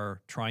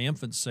our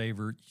triumphant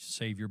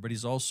savior, but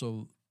he's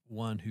also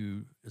one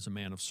who is a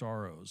man of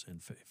sorrows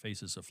and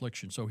faces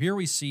affliction. So here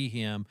we see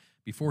him,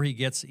 before he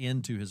gets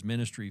into his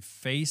ministry,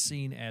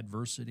 facing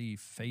adversity,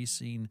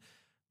 facing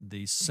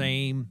the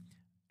same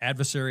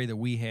adversary that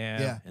we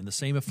have and the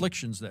same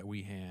afflictions that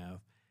we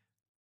have.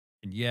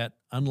 And yet,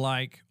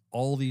 unlike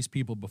all these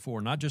people before,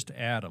 not just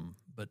Adam,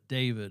 but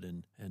David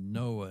and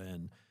Noah,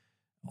 and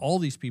all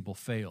these people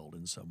failed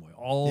in some way.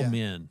 All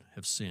men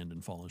have sinned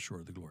and fallen short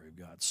of the glory of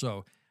God.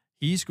 So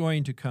he's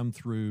going to come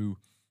through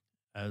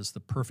as the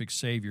perfect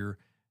Savior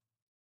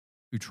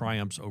who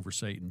triumphs over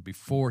Satan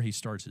before he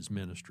starts his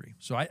ministry.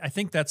 So I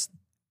think that's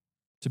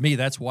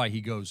why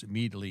he goes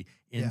immediately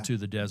into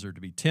the desert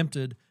to be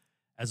tempted,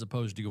 as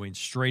opposed to going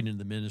straight into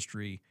the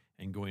ministry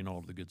and going all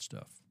of the good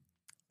stuff.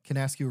 Can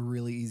I ask you a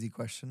really easy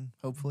question,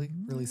 hopefully?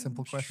 Really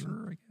simple question?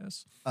 Sure, I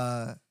guess.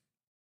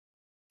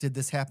 Did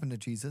this happen to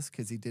Jesus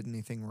because he did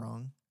anything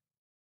wrong?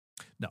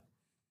 No.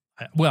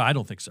 I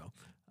don't think so.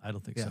 I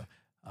don't think so.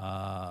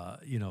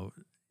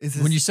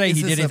 When you say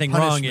he did anything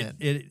wrong,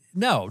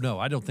 no,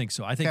 I don't think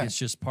so. I think it's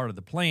just part of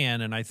the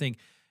plan, and I think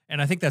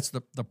that's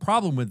the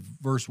problem with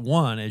verse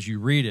 1 as you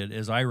read it,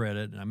 as I read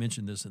it, and I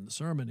mentioned this in the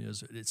sermon,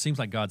 is it seems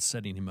like God's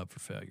setting him up for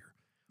failure,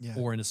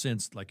 or in a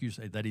sense, like you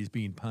say, that he's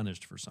being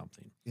punished for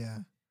something.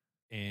 Yeah,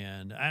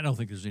 and I don't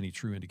think there's any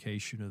true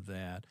indication of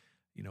that.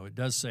 It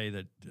does say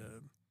that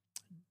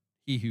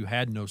he who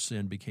had no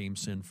sin became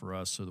sin for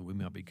us, so that we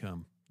might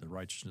become the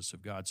righteousness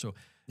of God. So,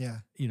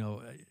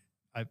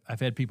 I've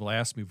had people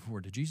ask me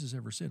before, did Jesus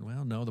ever sin?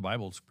 Well, no, the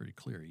Bible's pretty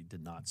clear. He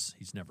did not.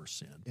 He's never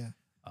sinned. Yeah.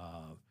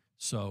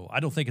 So I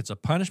don't think it's a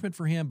punishment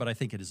for him, but I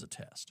think it is a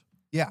test.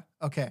 Yeah.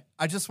 Okay.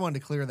 I just wanted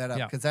to clear that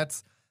up because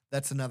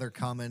that's another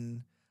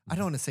common, I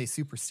don't want to say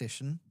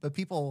superstition, but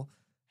people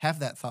have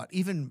that thought.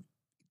 Even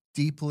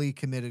deeply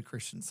committed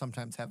Christians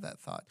sometimes have that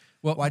thought.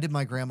 Well, why did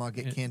my grandma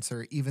get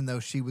cancer even though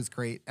she was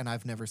great and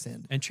I've never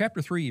sinned? And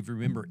chapter 3, if you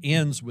remember,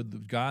 ends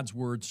with God's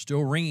words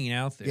still ringing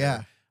out there.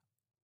 Yeah.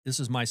 This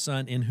is my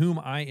son in whom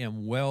I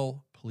am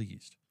well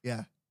pleased.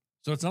 Yeah.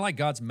 So it's not like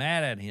God's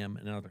mad at him,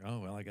 and I'm like, oh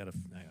well, I got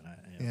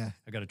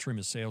to trim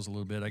his sails a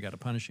little bit. I got to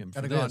punish him.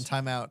 Got to go on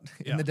timeout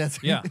in the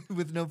desert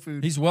with no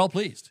food. He's well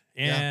pleased,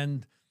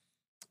 and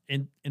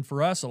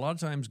for us, a lot of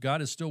times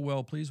God is still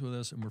well pleased with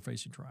us, and we're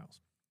facing trials.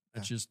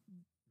 That's just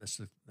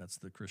that's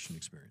the Christian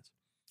experience.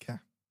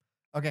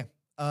 Okay.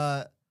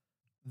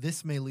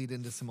 This may lead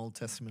into some Old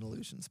Testament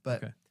allusions,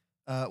 but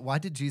why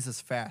did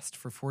Jesus fast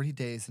for 40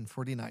 days and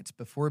 40 nights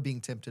before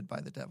being tempted by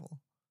the devil?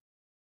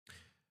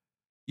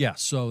 Yeah,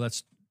 so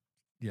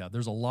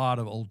there's a lot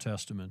of Old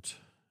Testament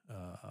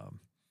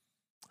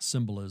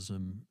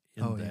symbolism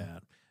in that. Yeah.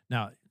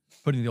 Now,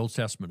 putting the Old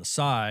Testament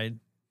aside,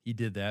 he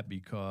did that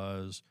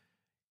because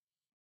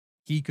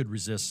he could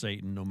resist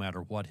Satan no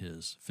matter what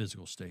his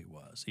physical state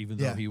was. Even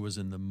though he was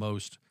in the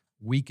most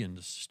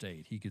weakened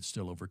state, he could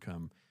still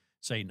overcome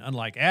Satan.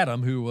 Unlike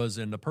Adam, who was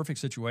in a perfect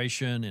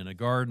situation in a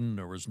garden,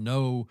 there was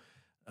no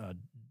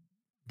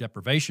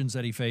deprivations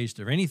that he faced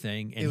or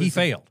anything, and he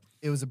failed.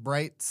 It was a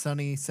bright,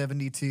 sunny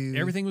 72.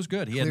 Everything was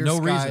good. He had no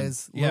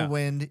skies, reason. Low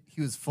wind. He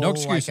was full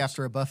like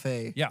after a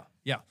buffet. Yeah.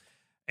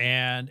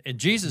 And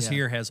Jesus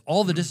here has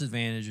all the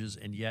disadvantages,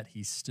 and yet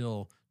he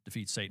still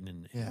defeats Satan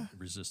and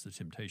resists the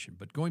temptation.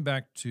 But going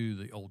back to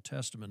the Old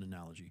Testament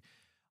analogy,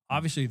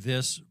 obviously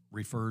this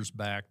refers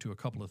back to a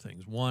couple of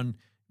things. One,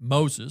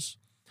 Moses.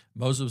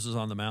 Moses was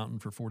on the mountain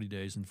for 40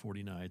 days and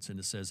 40 nights, and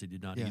it says he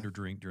did not eat or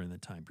drink during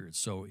that time period.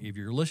 So if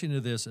you're listening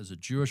to this as a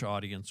Jewish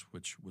audience,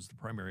 which was the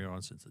primary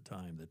audience at the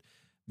time that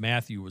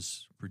Matthew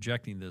was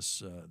projecting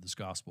this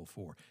gospel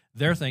for,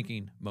 they're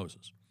thinking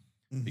Moses.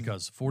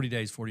 Because 40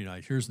 days, 40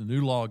 nights, here's the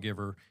new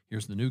lawgiver,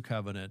 here's the new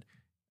covenant,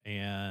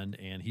 and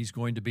he's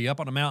going to be up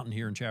on a mountain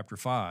here in chapter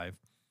 5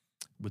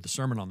 with the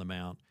Sermon on the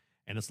Mount.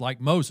 And it's like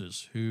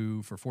Moses,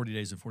 who for 40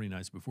 days and 40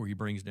 nights before he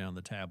brings down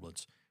the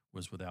tablets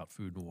was without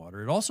food and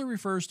water. It also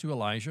refers to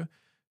Elijah,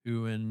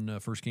 who in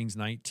 1 Kings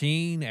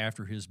 19,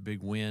 after his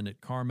big win at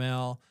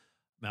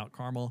Mount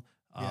Carmel,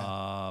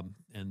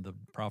 and the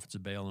prophets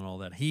of Baal and all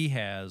that, he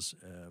has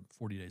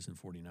 40 days and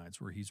 40 nights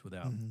where he's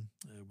without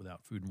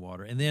food and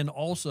water. And then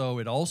also,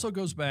 it also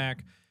goes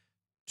back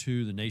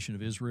to the nation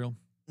of Israel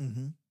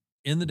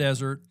in the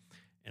desert,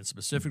 and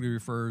specifically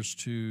refers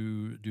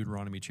to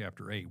Deuteronomy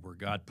chapter 8, where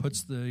God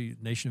puts the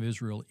nation of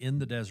Israel in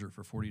the desert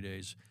for 40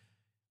 days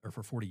or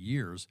for 40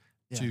 years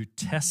to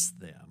test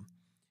them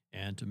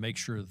and to make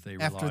sure that they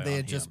rely after they on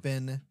had just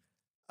been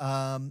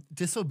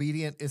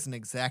disobedient isn't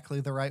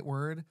exactly the right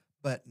word,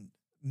 but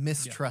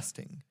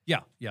mistrusting.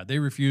 Yeah, they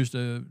refused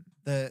to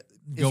The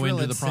go Israel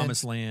into had the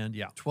promised sent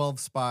land. 12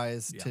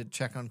 spies to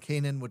check on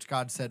Canaan, which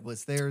God said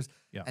was theirs.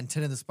 Yeah. And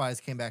 10 of the spies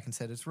came back and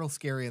said, it's real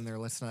scary in there.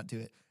 Let's not do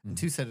it. And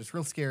 2 said, it's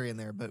real scary in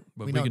there, but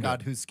we know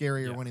God who's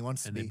scarier when he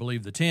wants to and be. they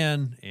believed the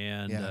 10,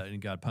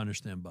 and God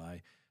punished them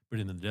by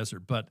putting them in the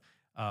desert. But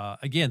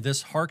again,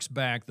 this harks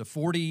back. The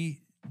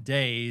 40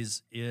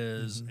 days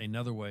is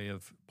another way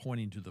of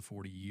pointing to the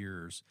 40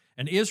 years.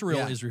 And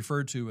Israel is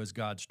referred to as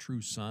God's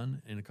true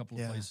son in a couple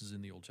of places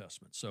in the Old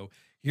Testament. So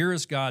here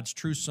is God's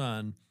true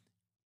son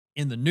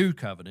in the New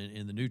Covenant,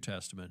 in the New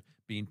Testament,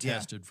 being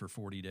tested for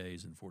 40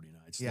 days and 40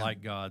 nights,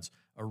 like God's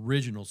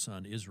original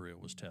son, Israel,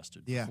 was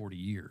tested for 40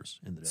 years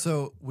in the desert.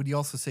 So would you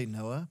also say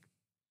Noah?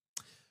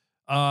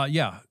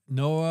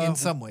 Noah. In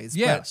some ways.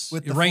 Yes. But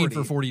with it the rained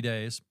 40, for 40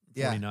 days,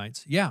 40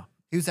 nights. Yeah.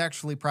 He was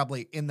actually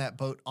probably in that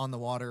boat on the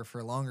water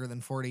for longer than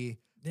 40.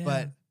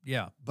 But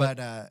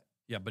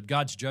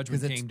God's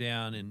judgment came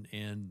down,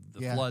 and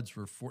the floods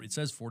were 40. It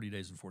says 40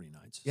 days and 40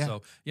 nights. Yeah.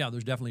 So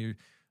there's definitely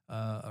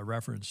a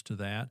reference to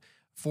that.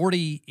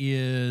 40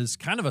 is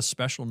kind of a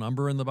special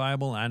number in the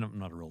Bible. I'm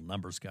not a real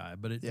numbers guy,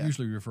 but it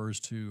usually refers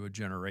to a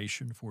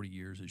generation. 40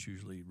 years is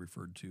usually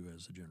referred to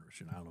as a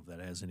generation. I don't know if that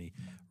has any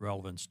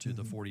relevance to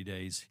the 40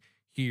 days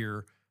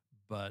here,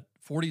 but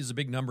 40 is a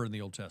big number in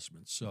the Old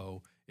Testament,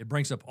 so it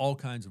brings up all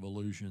kinds of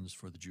allusions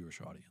for the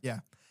Jewish audience. Yeah,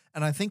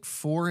 and I think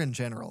 4 in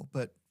general,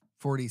 but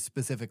 40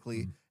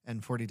 specifically,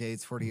 and 40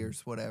 days, 40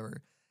 years,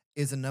 whatever,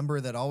 is a number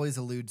that always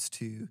alludes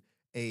to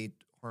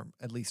or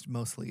at least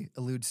mostly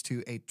alludes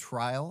to a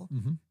trial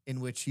in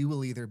which you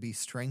will either be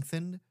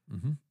strengthened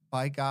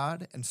by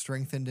God and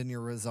strengthened in your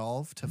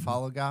resolve to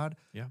follow God,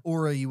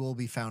 or you will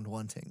be found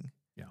wanting.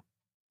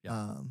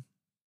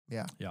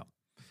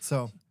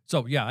 So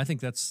I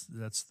think that's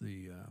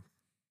the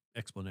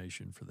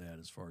explanation for that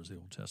as far as the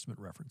Old Testament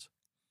reference.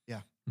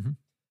 Yeah.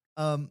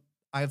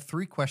 I have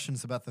 3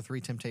 questions about the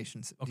 3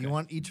 temptations. Okay. Do you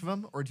want each of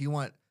them, or do you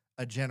want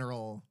a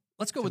general?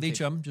 Let's go with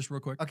each of them, just real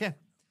quick. Okay.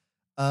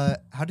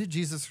 How did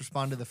Jesus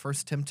respond to the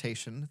first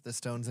temptation, the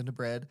stones into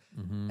bread,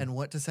 and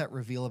what does that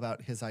reveal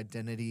about his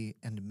identity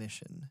and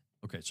mission?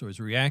 Okay, so his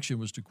reaction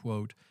was to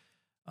quote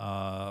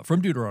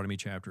from Deuteronomy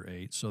chapter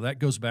 8. So that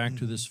goes back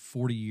to this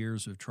 40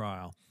 years of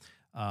trial.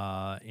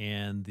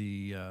 And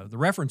the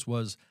reference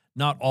was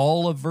not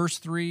all of verse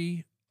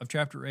 3 of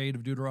chapter 8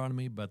 of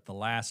Deuteronomy, but the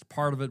last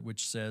part of it,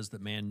 which says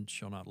that man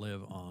shall not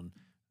live on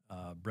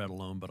bread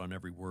alone, but on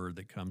every word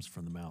that comes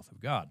from the mouth of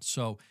God.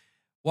 So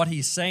what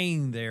he's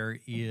saying there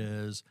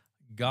is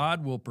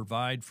God will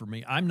provide for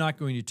me. I'm not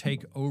going to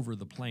take over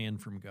the plan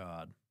from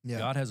God. Yeah.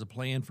 God has a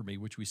plan for me,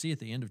 which we see at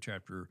the end of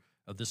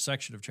this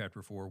section of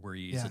chapter 4, where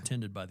he is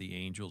attended by the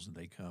angels and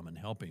they come and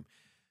help him.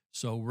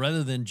 So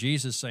rather than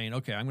Jesus saying,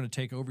 okay, I'm going to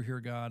take over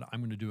here, God, I'm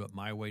going to do it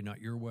my way, not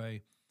your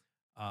way,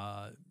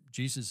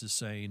 Jesus is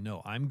saying,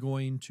 no, I'm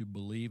going to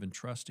believe and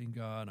trust in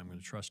God. I'm going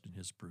to trust in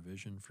his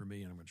provision for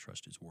me, and I'm going to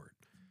trust his word.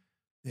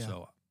 Yeah.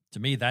 So to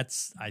me,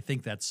 I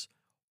think that's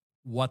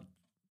what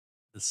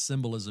the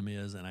symbolism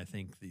is, and I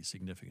think the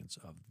significance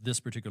of this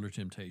particular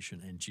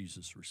temptation and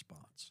Jesus'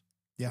 response.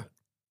 Yeah,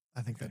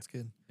 I think that's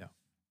good. Yeah.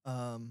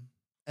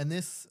 And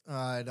this,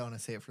 I don't want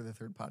to say it for the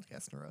 3rd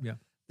podcast in a row. Yeah.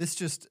 This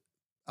just,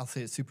 I'll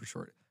say it super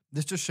short.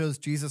 This just shows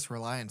Jesus'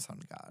 reliance on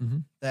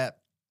God. That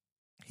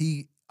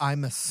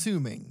I'm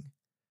assuming,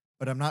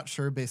 but I'm not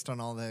sure based on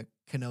all the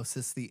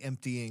kenosis, the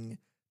emptying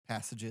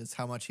passages,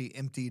 how much he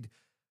emptied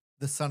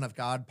the Son of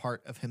God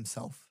part of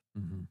himself.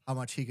 How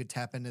much he could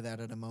tap into that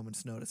at a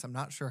moment's notice. I'm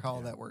not sure how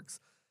all that works.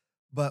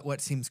 But what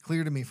seems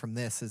clear to me from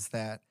this is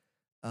that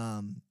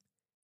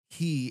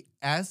he,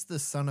 as the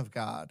Son of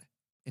God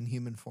in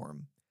human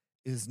form,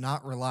 is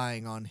not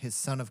relying on his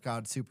Son of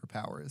God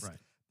superpowers,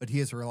 but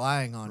he is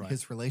relying on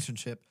his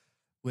relationship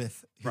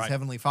with his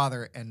Heavenly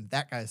Father and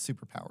that guy's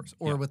superpowers,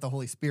 or with the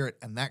Holy Spirit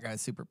and that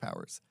guy's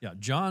superpowers. Yeah,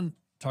 John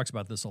talks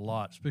about this a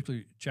lot,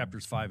 particularly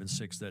chapters 5 and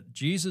 6, that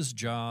Jesus'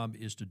 job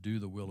is to do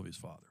the will of his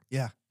Father.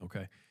 Yeah.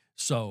 Okay.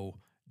 So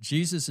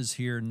Jesus is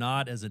here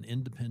not as an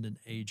independent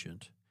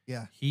agent.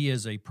 Yeah. He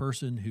is a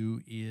person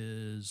who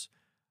is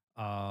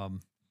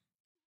on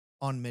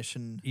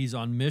mission. He's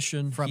on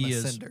mission from a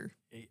sender.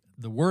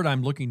 The word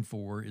I'm looking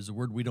for is a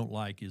word we don't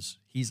like, is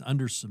he's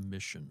under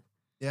submission.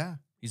 Yeah.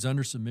 He's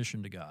under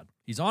submission to God.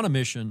 He's on a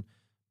mission,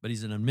 but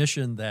he's in a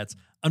mission that's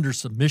under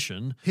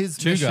submission to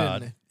mission,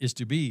 God, is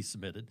to be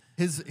submitted.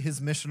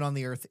 His mission on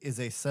the earth is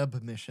a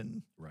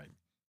submission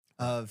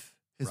of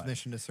his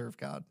mission to serve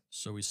God.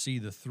 So we see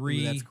the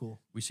 3. Ooh, that's cool.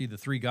 We see the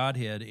 3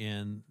 Godhead,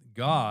 and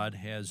God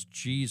has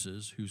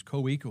Jesus, who's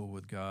co-equal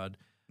with God,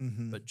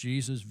 Mhm. but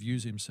Jesus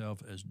views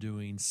himself as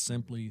doing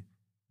simply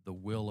the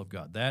will of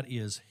God. That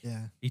is,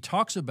 Yeah. he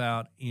talks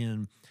about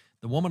in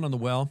the woman on the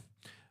well,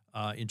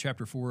 in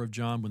chapter 4 of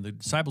John, when the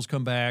disciples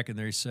come back and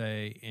they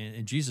say,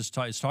 and Jesus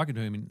is talking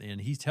to him,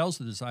 and he tells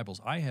the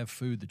disciples, I have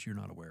food that you're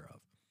not aware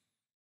of.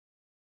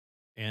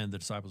 And the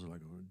disciples are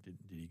like, oh, did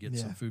he get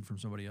some food from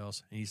somebody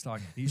else? And he's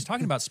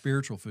talking about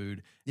spiritual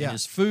food. Yeah. And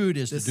his food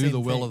is The to do the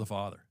same will thing. of the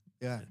Father.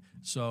 Yeah.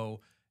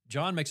 So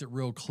John makes it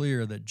real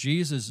clear that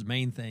Jesus'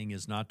 main thing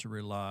is not to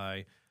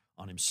rely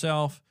on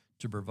himself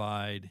to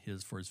provide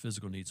for his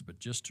physical needs, but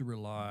just to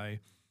rely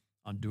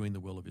on doing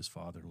the will of his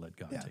Father and let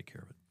God take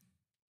care of it.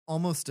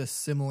 Almost a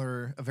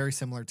very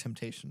similar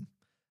temptation,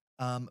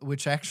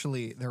 which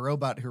actually the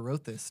robot who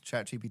wrote this,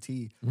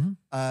 ChatGPT,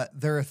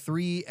 there are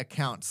 3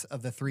 accounts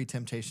of the 3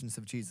 temptations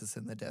of Jesus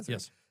in the desert.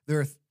 Yes.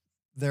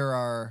 There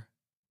are,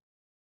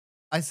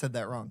 I said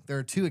that wrong. There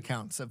are 2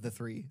 accounts of the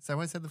 3. Is that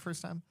what I said the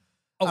first time?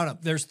 Oh, I don't know.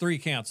 There's 3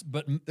 accounts,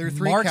 but There are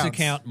 3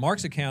 accounts.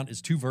 Mark's account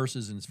is 2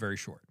 verses and it's very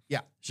short. Yeah.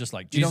 It's just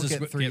like You don't Jesus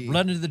get 3.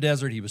 led into the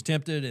desert, he was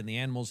tempted, and the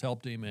animals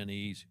helped him, and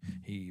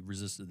he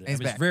resisted them. He's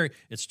back.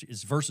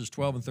 It's verses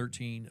 12 and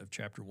 13 of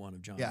chapter 1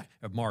 of John, Yeah.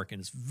 of Mark,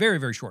 and it's very,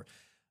 very short.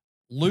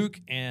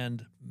 Luke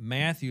and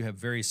Matthew have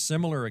very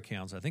similar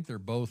accounts. I think they're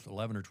both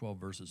 11 or 12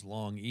 verses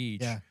long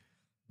each,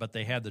 but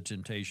they had the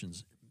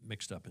temptations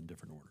mixed up in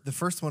different order. The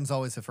first one's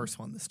always the first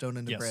one, the stone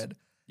into bread.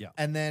 Yeah.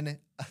 And then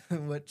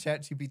what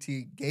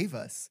ChatGPT gave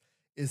us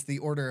is the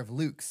order of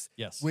Luke's,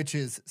 which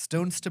is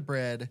stones to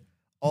bread,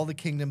 all the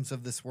kingdoms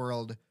of this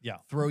world,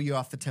 throw you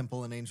off the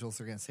temple, and angels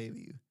are going to save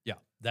you. Yeah,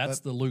 that's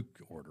the Luke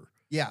order.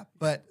 Yeah,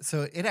 but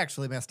so it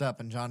actually messed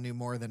up, and John knew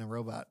more than a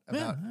robot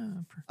about.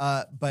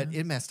 But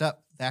it messed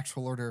up the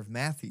actual order of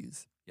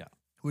Matthew's. Yeah,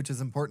 which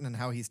is important in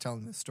how he's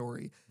telling the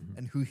story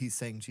and who he's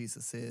saying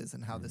Jesus is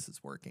and how this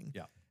is working.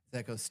 Yeah,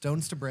 that goes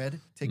stones to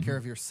bread, take care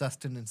of your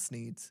sustenance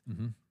needs.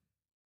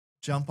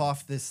 Jump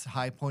off this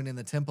high point in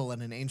the temple,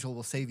 and an angel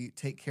will save you.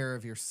 Take care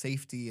of your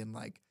safety and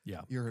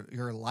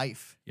your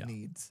life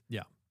needs.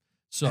 Yeah.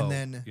 So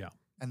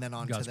and then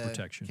on God's to the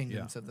protection.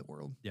 kingdoms of the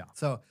world. Yeah.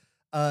 So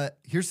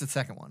here's the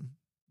second one,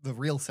 the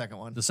real second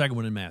one. The second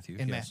one in Matthew.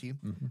 Matthew.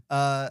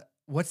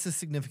 What's the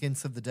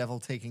significance of the devil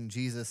taking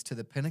Jesus to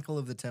the pinnacle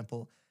of the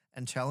temple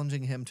and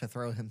challenging him to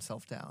throw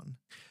himself down?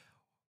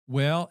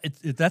 Well,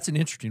 that's an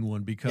interesting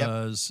one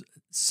because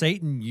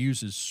Satan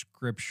uses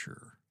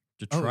Scripture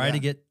to try to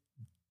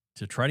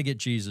get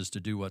Jesus to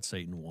do what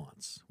Satan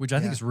wants, which I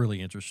think is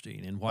really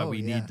interesting, and why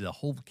we need the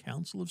whole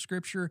counsel of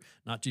Scripture,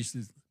 not just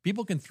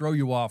people can throw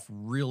you off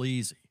real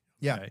easy.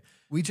 Yeah, okay?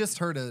 We just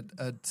heard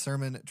a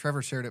sermon.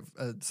 Trevor shared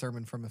a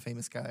sermon from a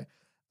famous guy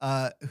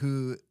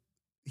who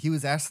he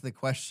was asked the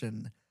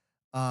question,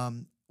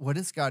 what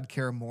does God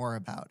care more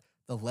about,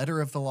 the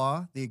letter of the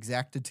law, the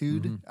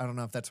exactitude, I don't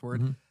know if that's a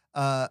word,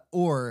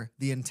 or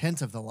the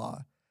intent of the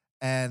law?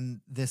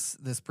 And this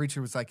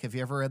preacher was like, have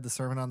you ever read the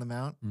Sermon on the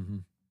Mount?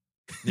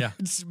 Yeah,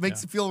 it just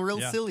makes it feel real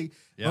silly.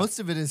 Yeah. Most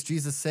of it is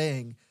Jesus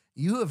saying,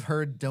 "You have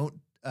heard, don't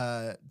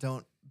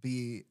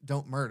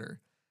murder."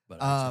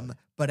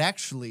 But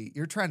actually,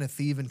 you're trying to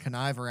thieve and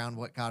connive around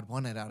what God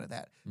wanted out of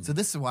that. So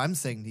this is what I'm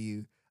saying to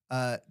you: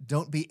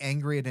 don't be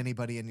angry at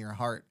anybody in your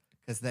heart,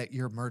 because that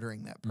you're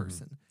murdering that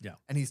person. Yeah,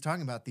 and he's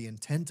talking about the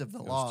intent of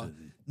the law.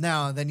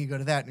 Now, then you go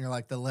to that, and you're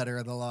like, the letter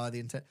of the law, the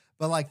intent.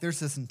 But like,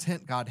 there's this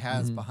intent God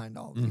has behind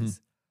all of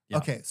these. Yeah.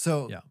 Okay,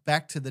 so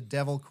back to the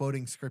devil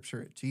quoting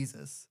Scripture at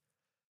Jesus.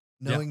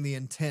 Knowing the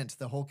intent,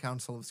 the whole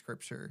counsel of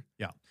Scripture.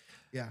 Yeah.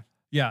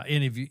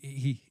 And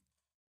if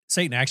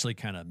Satan actually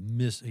kind of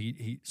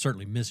he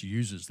certainly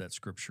misuses that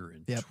Scripture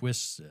and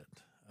twists it,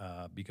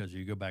 because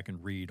you go back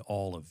and read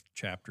all of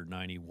chapter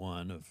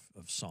 91 of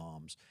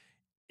Psalms.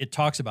 It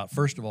talks about,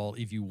 first of all,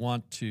 if you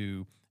want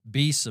to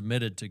be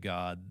submitted to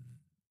God,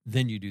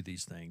 then you do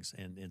these things,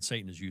 and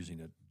Satan is using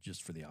it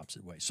just for the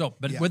opposite way. So,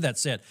 but with that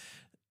said,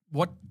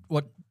 what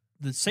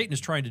Satan is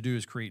trying to do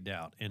is create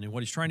doubt. And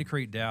what he's trying to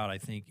create doubt, I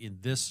think, in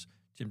this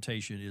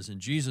temptation is in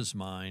Jesus'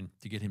 mind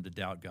to get him to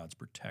doubt God's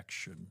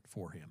protection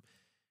for him.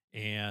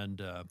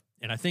 And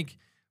I think,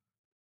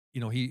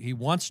 he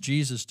wants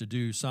Jesus to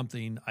do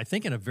something, I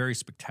think, in a very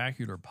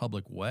spectacular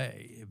public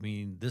way. I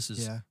mean, this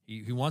is,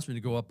 he wants me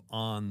to go up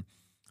on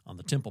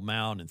the Temple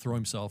Mount and throw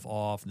himself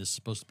off. And this is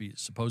supposed to be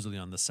supposedly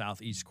on the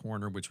southeast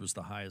corner, which was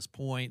the highest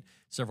point,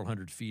 several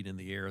hundred feet in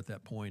the air at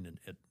that point, and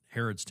at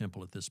Herod's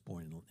temple at this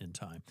point in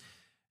time.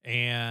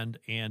 And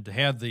to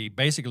have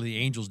basically the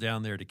angels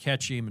down there to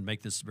catch him and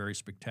make this very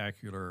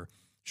spectacular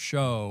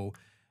show.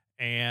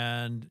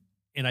 And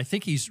I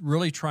think he's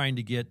really trying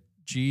to get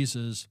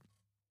Jesus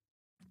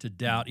to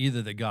doubt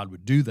either that God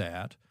would do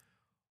that,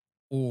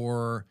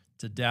 or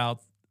to doubt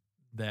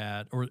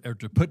that, or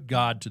to put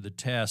God to the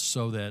test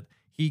so that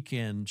he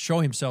can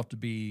show himself to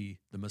be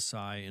the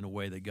Messiah in a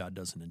way that God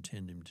doesn't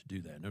intend him to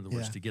do that. In other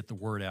words, to get the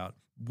word out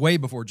way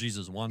before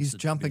Jesus wants it.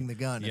 He's jumping the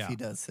gun if he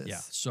does this. Yeah,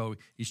 so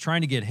he's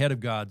trying to get ahead of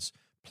God's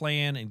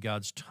plan and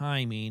God's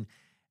timing.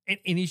 And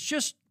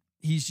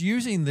he's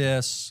using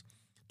this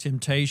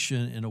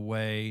temptation in a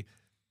way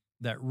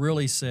that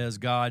really says,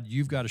 God,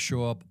 you've got to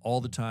show up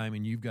all the time,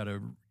 and you've got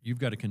to you've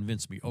got to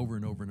convince me over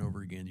and over and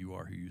over again you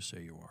are who you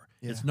say you are.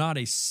 Yeah. It's not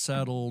a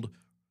settled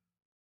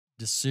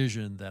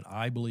decision that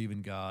I believe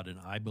in God and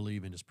I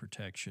believe in his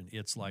protection.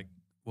 It's like,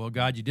 well,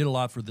 God, you did a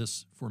lot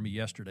for me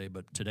yesterday,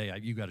 but today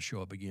you got to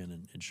show up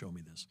again and show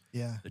me this,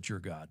 that you're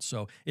God.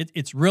 So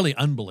it's really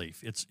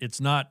unbelief. It's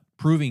not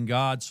proving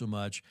God so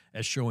much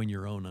as showing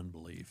your own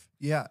unbelief.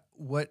 Yeah.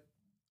 What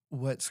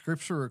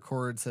Scripture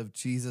records of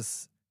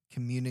Jesus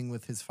communing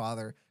with his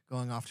Father,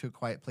 going off to a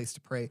quiet place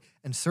to pray,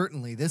 and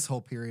certainly this whole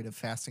period of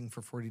fasting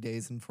for 40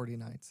 days and 40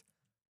 nights.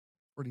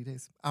 40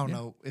 days. I don't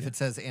know if it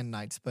says and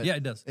nights, but yeah,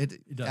 it does.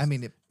 It does. I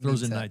mean, it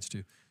throws in that. nights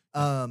too.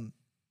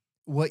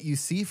 What you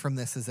see from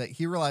this is that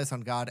he relies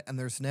on God, and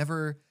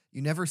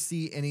you never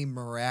see any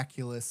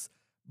miraculous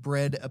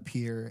bread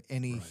appear,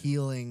 any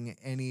healing,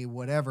 any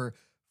whatever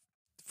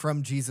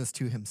from Jesus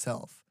to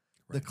himself.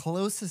 Right. The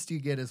closest you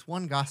get is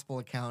one gospel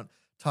account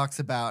talks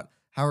about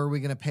how are we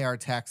going to pay our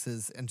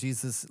taxes, and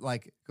Jesus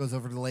like goes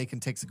over to the lake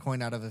and takes a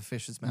coin out of a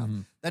fish's mouth.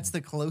 Mm-hmm. That's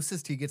the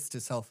closest he gets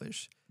to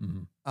selfish,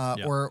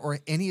 or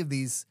any of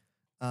these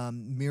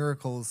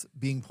miracles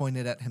being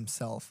pointed at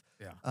himself.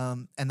 Yeah.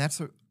 And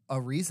that's a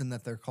reason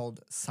that they're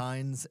called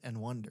signs and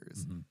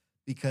wonders,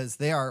 because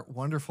they are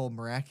wonderful,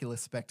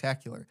 miraculous,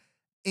 spectacular,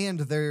 and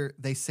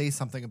they say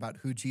something about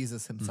who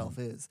Jesus himself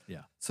is.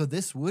 Yeah. So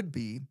this would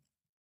be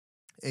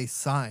a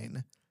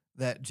sign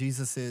that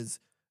Jesus is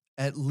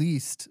at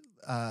least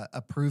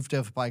approved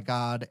of by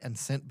God and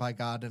sent by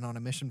God and on a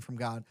mission from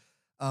God,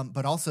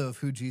 but also of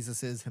who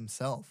Jesus is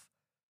himself.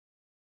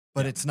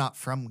 But it's not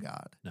from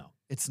God. No.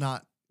 It's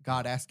not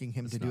God asking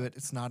him to do it.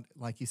 It's not,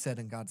 like you said,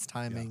 in God's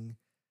timing.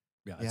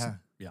 Yeah.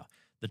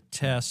 The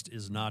test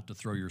is not to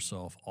throw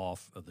yourself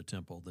off of the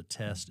temple. The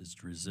test is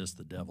to resist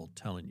the devil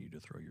telling you to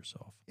throw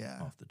yourself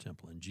off the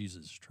temple. And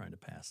Jesus is trying to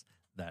pass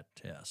that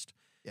test.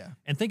 Yeah.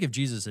 And think if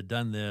Jesus had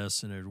done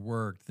this and it had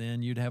worked,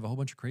 then you'd have a whole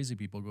bunch of crazy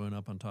people going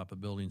up on top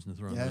of buildings and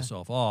throwing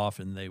themselves off,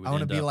 and they would I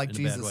want to be like in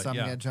Jesus, so I'm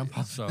going to jump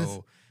off.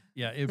 So,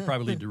 it would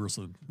probably lead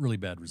to really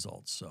bad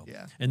results. So,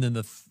 yeah. And then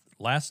the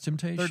last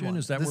temptation,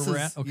 is that where we're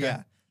at? Okay.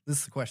 Yeah, this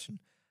is the question.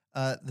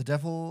 The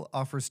devil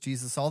offers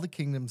Jesus all the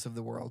kingdoms of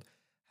the world.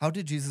 How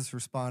did Jesus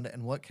respond,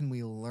 and what can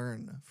we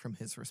learn from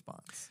his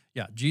response?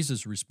 Yeah,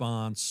 Jesus'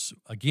 response,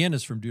 again,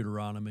 is from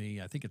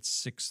Deuteronomy. I think it's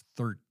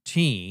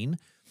 6:13,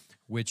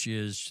 which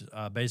is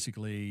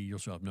basically, you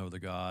shall have no other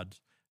God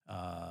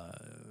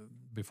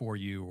before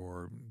you,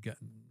 or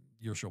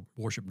you shall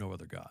worship no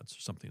other gods, or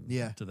something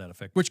to that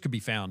effect, which could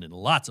be found in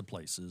lots of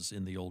places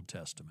in the Old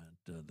Testament.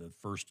 The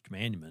first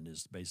commandment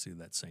is basically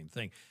that same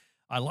thing.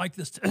 I like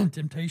this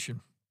temptation.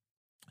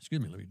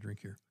 Excuse me, let me drink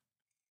here.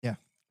 Yeah.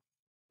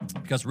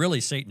 Because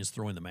really, Satan is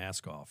throwing the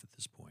mask off at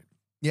this point.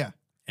 Yeah.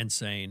 And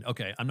saying,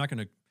 okay, I'm not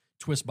going to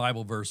twist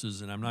Bible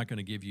verses, and I'm not going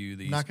to give you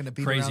these I'm not going to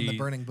beat crazy, around the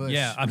burning bush.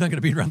 Yeah, I'm not going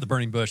to beat around the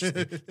burning bush.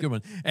 Good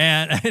one.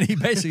 And he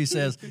basically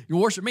says, you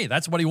worship me.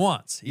 That's what he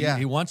wants.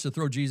 He wants to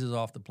throw Jesus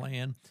off the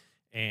plan.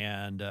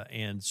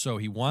 And so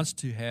he wants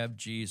to have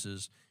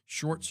Jesus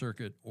short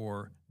circuit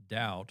or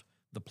doubt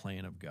the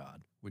plan of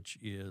God, which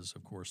is,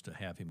 of course, to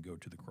have him go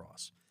to the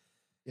cross.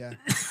 Yeah.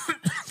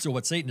 So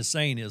what Satan is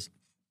saying is,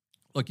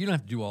 look, you don't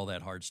have to do all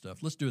that hard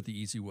stuff. Let's do it the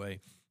easy way.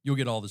 You'll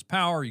get all this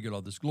power. You get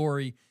all this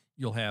glory.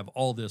 You'll have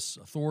all this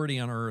authority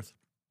on earth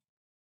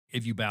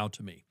if you bow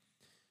to me.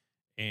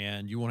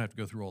 And you won't have to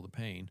go through all the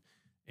pain.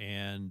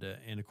 And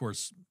of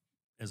course,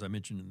 as I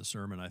mentioned in the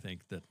sermon, I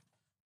think that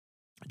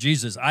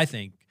Jesus, I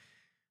think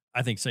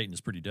Satan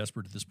is pretty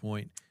desperate at this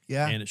point.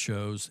 Yeah. And it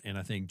shows. And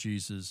I think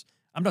Jesus,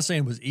 I'm not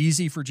saying it was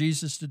easy for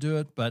Jesus to do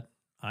it, but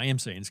I am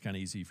saying it's kind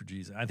of easy for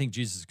Jesus. I think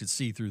Jesus could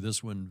see through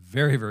this one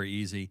very, very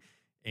easy,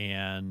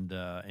 and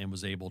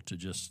was able to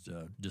just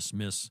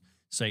dismiss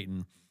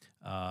Satan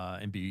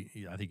and be.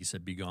 I think he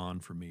said, "Be gone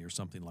from me," or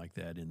something like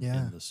that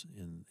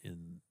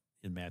in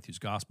Matthew's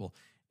gospel.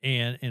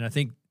 And I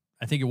think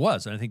it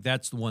was. And I think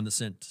that's the one that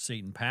sent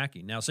Satan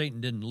packing. Now Satan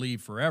didn't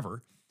leave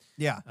forever.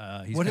 Yeah.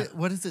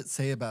 What does it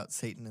say about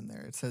Satan in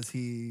there? It says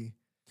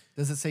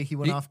does it say he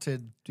went off to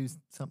do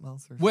something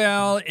else?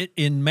 Or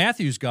in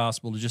Matthew's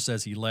gospel, it just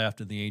says he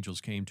left and the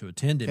angels came to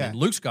attend him. Yeah. In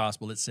Luke's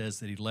gospel, it says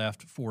that he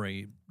left for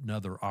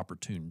another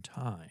opportune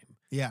time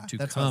to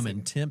come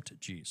and tempt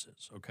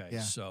Jesus. Okay,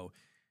 so,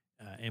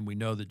 and we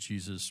know that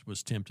Jesus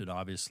was tempted,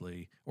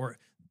 obviously, or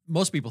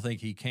most people think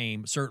he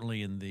came,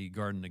 certainly in the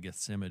Garden of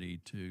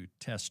Gethsemane, to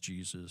test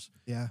Jesus,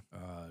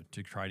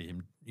 to try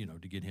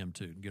to get him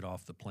to get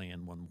off the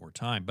plan one more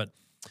time. But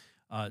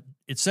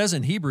it says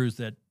in Hebrews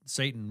that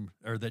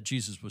that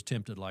Jesus was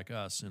tempted like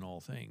us in all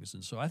things.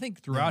 And so I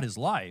think throughout his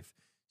life,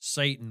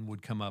 Satan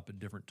would come up at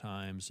different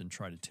times and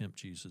try to tempt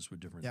Jesus with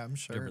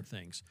different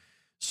things.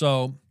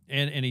 So,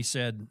 and he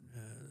said,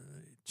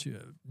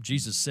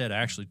 Jesus said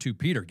actually to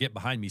Peter, "Get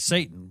behind me,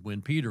 Satan,"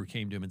 when Peter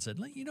came to him and said,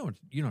 you don't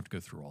have to go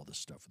through all this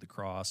stuff with the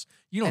cross.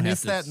 You don't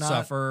have to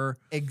suffer.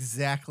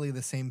 Exactly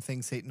the same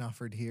thing Satan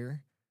offered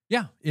here.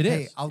 Yeah, it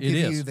is. I'll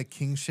give you the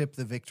kingship,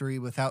 the victory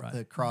without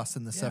the cross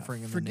and the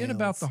suffering and the nails. Forget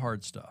about the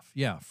hard stuff.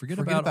 Yeah, forget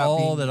about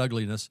all that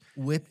ugliness.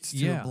 Whipped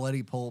to a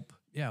bloody pulp.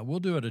 Yeah, we'll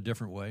do it a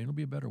different way. It'll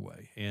be a better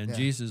way. And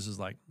Jesus is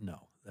like,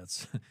 no,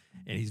 that's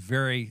and he's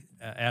very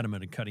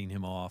adamant in cutting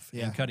him off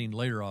and cutting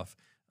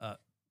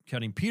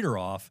Peter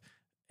off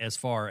as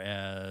far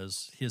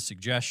as his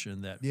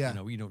suggestion that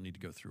you don't need to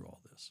go through all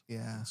this.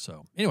 Yeah.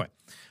 So anyway,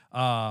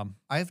 I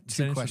have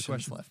two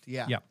questions left.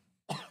 Yeah.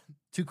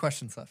 2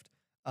 questions left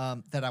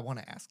that I want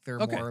to ask. There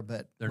are more,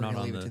 but they're we're not gonna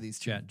on leave it the to these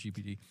Chat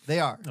GPT. They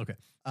are. Okay.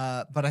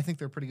 But I think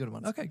they're pretty good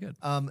ones. Okay, good.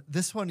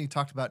 This one you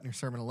talked about in your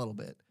sermon a little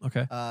bit.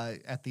 Okay.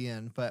 At the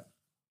end, but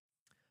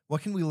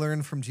what can we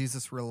learn from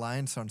Jesus'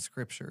 reliance on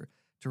Scripture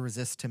to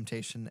resist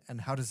temptation, and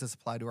how does this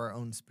apply to our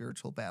own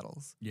spiritual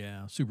battles?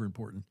 Yeah, super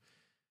important.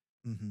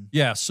 Mm-hmm.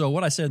 Yeah, so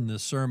what I said in the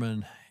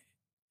sermon,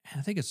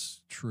 I think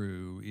it's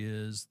true,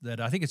 is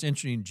that I think it's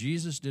interesting.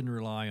 Jesus didn't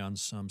rely on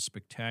some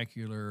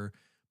spectacular,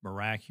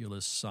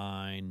 miraculous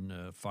sign,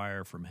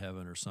 fire from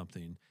heaven or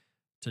something,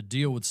 to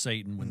deal with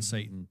Satan when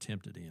Satan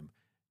tempted him.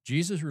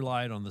 Jesus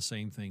relied on the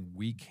same thing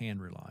we can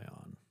rely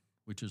on,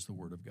 which is the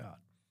Word of God.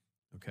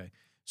 Okay?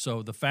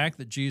 So the fact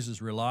that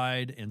Jesus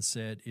relied and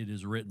said, it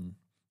is written,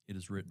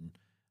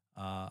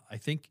 I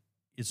think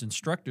it's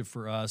instructive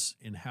for us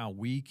in how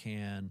we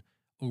can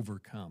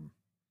overcome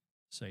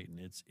Satan.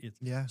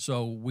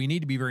 So we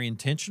need to be very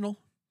intentional,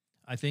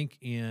 I think,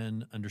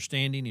 in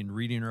understanding and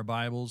reading our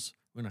Bibles.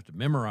 We don't have to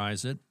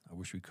memorize it. I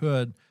wish we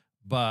could,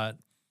 but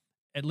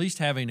at least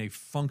having a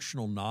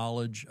functional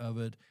knowledge of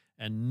it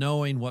and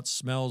knowing what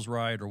smells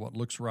right or what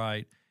looks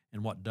right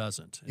and what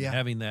doesn't. And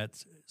having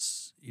that,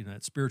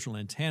 that spiritual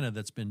antenna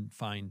that's been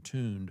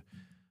fine-tuned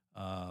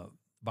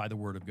by the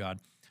Word of God.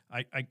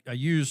 I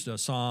used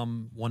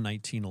Psalm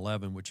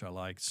 119:11, which I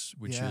liked,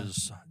 which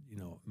is,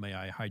 may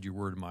I hide your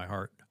word in my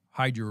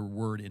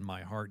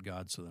heart,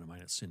 God, so that I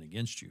might not sin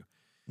against you.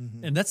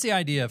 Mm-hmm. And that's the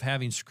idea of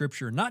having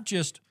Scripture not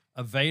just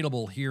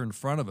available here in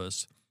front of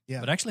us,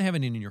 but actually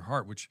having it in your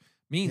heart, which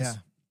means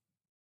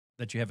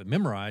that you have it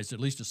memorized, at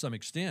least to some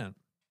extent,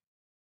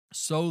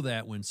 so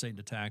that when Satan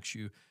attacks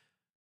you,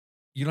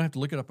 you don't have to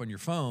look it up on your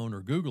phone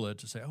or Google it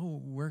to say,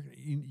 oh, where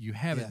you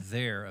have it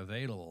there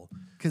available.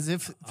 Because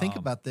think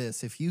about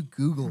this, if you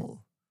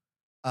Google,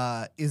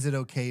 is it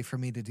okay for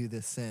me to do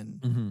this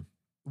sin?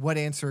 What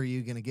answer are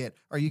you going to get?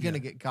 Are you going to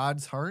get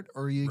God's heart,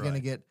 or are you going to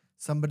get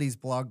somebody's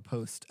blog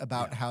post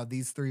about how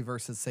these 3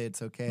 verses say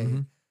it's okay?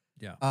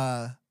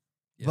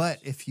 But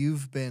if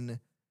you've been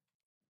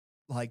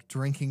like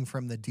drinking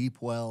from the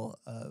deep well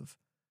of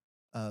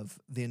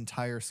the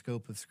entire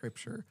scope of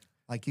Scripture,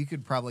 like you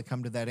could probably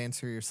come to that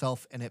answer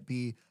yourself, and it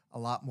be a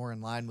lot more in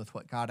line with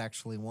what God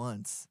actually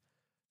wants,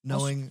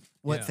 knowing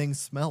what things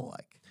smell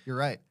like. You're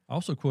right. I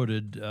also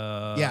quoted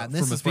and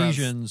this from is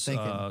Ephesians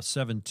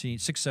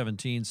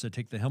 6:17 said,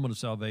 take the helmet of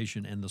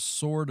salvation and the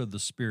sword of the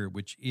Spirit,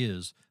 which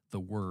is the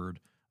Word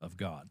of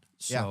God.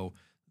 So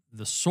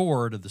the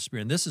sword of the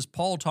Spirit. And this is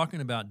Paul talking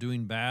about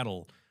doing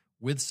battle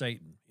with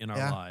Satan in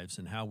our lives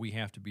and how we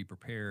have to be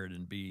prepared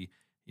and be,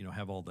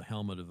 have all the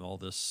helmet of all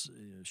this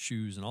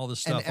shoes and all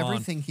this stuff and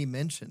everything he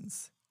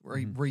mentions. Were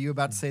you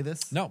about to say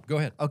this? No, go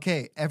ahead.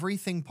 Okay,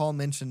 everything Paul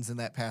mentions in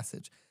that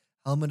passage,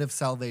 helmet of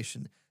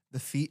salvation,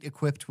 the feet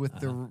equipped with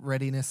the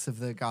readiness of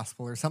the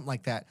gospel or something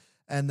like that,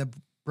 and the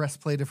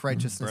breastplate of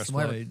righteousness.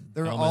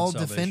 They're all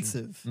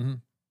defensive.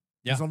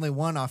 There's only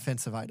one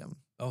offensive item.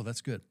 Oh,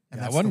 that's good.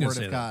 And that's the Word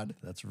of God.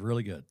 That's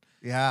really good.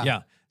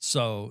 Yeah.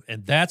 So,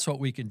 and that's what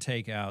we can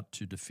take out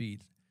to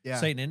defeat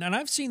Satan. And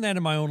I've seen that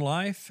in my own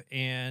life,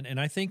 and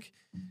I think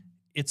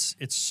it's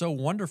so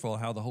wonderful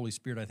how the Holy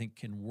Spirit, I think,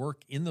 can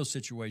work in those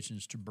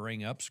situations to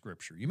bring up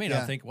Scripture. You may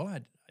not think, well,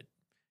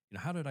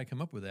 how did I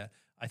come up with that?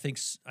 I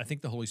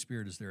think the Holy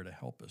Spirit is there to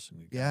help us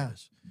and guide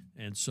us.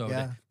 And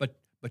so,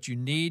 but you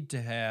need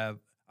to have,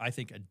 I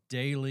think, a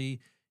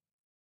daily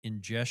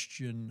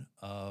ingestion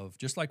of,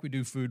 just like we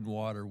do food and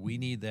water, we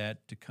need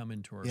that to come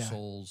into our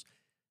souls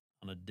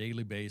on a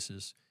daily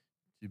basis,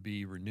 to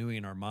be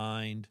renewing our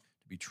mind,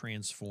 to be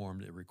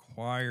transformed. It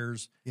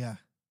requires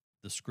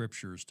the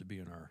Scriptures to be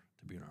in our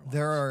lives.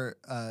 There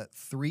are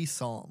 3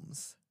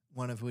 Psalms,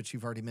 one of which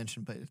you've already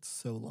mentioned, but it's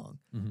so long,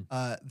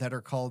 that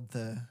are called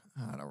I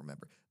don't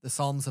remember, the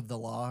Psalms of the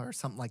Law or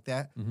something like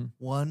that.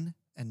 1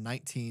 and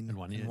 19 and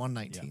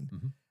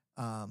 119.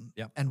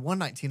 And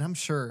 119, I'm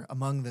sure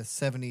among the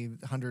 70,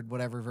 100,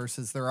 whatever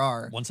verses there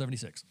are,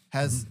 176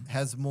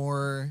 has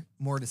more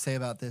to say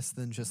about this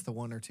than just the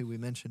 1 or 2 we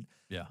mentioned.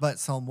 But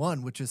Psalm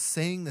 1, which is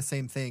saying the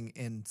same thing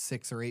in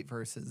 6 or 8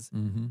 verses,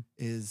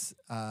 is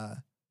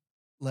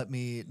let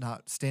me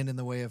not stand in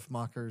the way of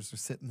mockers or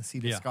sit in the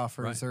seat of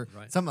scoffers or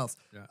something else.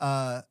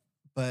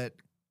 But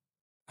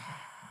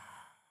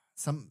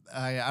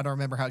I don't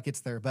remember how it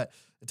gets there, but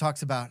it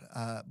talks about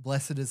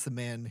blessed is the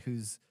man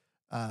who's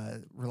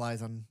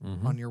relies on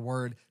your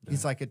word.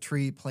 He's like a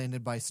tree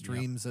planted by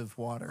streams of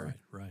water.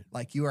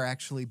 Like you are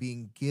actually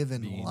being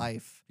given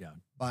life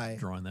by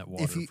drawing that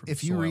water.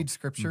 If you read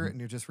Scripture and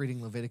you're just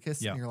reading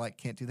Leviticus and you're like,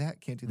 can't do that,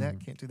 can't do that,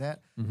 can't do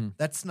that.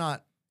 That's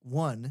not,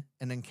 1,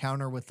 an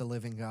encounter with the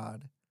living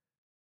God,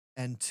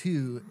 and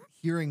 2,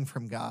 hearing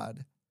from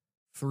God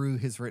through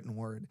His written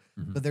word.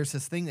 But there's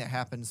this thing that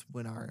happens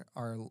when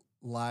our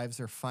lives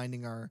are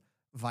finding our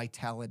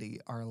vitality,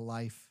 our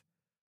life,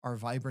 our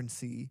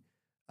vibrancy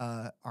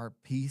our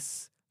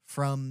peace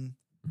from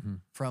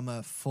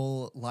a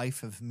full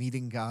life of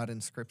meeting God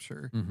in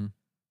Scripture.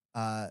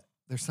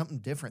 There's something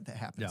different that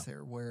happens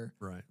there where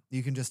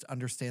you can just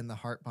understand the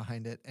heart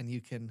behind it, and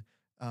you can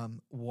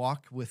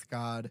walk with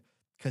God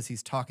because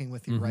He's talking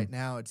with you right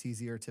now. It's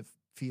easier to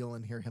feel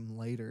and hear Him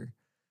later.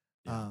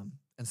 And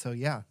so,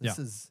 this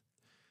is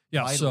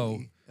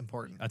vitally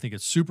important. I think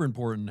it's super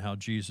important how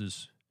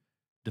Jesus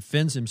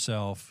defends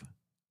Himself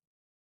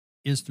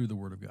is through the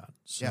Word of God.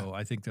 So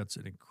I think that's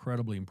an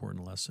incredibly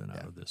important lesson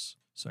out of this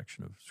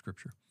section of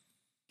Scripture.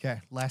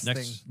 Okay, last thing.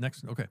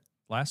 Okay,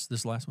 this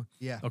is the last one?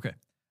 Yeah. Okay.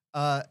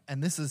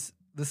 And this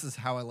is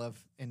how I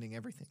love ending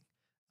everything,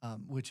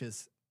 which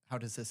is, how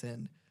does this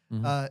end?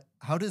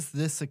 How does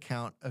this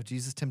account of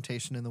Jesus'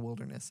 temptation in the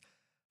wilderness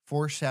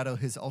foreshadow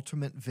His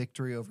ultimate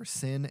victory over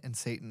sin and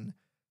Satan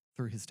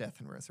through His death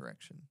and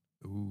resurrection?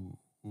 Ooh,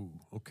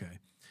 okay.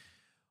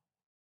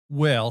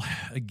 Well,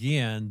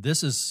 again,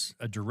 this is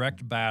a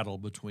direct battle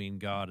between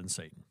God and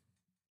Satan.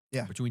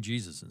 Yeah. Between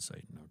Jesus and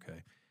Satan,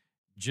 okay?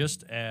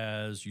 Just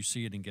as you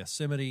see it in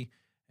Gethsemane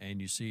and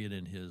you see it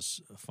in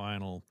His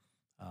final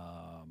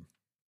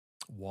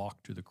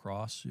walk to the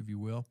cross, if you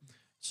will.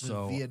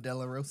 So the Via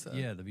Dolorosa.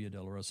 Yeah, the Via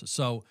Dolorosa.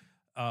 So,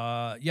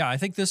 I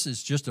think this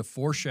is just a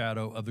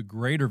foreshadow of the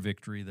greater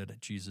victory that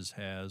Jesus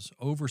has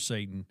over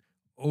Satan,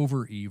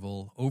 over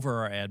evil, over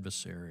our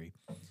adversary.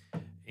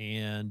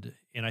 And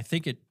I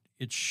think it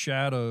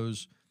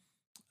shadows,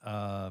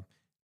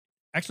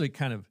 actually it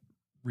kind of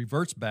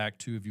reverts back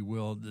to, if you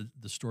will,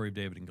 the story of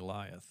David and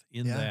Goliath,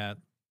 in that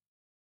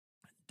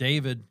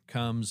David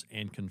comes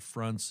and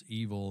confronts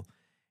evil,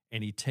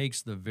 and he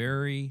takes the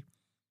very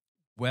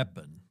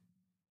weapon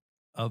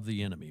of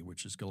the enemy,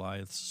 which is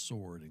Goliath's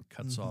sword, and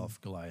cuts off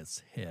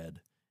Goliath's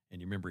head.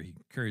 And you remember he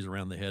carries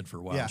around the head for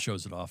a while and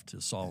shows it off to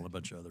Saul and a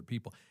bunch of other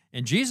people.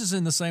 And Jesus,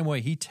 in the same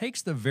way, he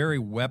takes the very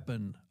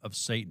weapon of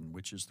Satan,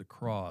 which is the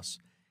cross,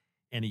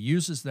 and he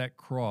uses that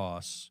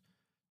cross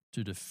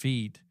to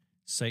defeat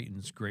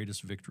Satan's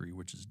greatest victory,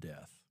 which is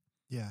death.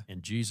 Yeah.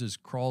 And Jesus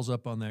crawls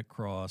up on that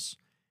cross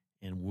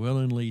and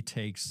willingly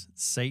takes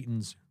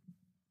Satan's,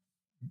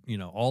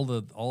 all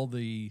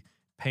the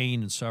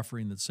pain and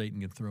suffering that Satan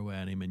can throw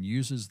at him, and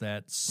uses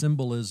that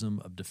symbolism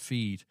of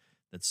defeat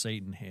that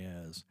Satan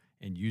has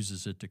and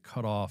uses it to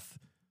cut off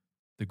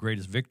the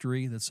greatest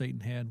victory that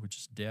Satan had, which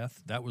is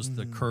death. That was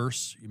the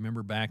curse. You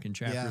remember back in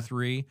chapter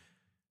 3,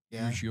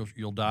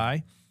 you'll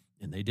die,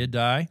 and they did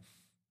die.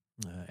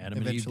 Adam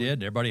and Eve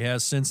did. Everybody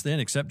has since then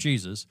except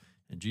Jesus,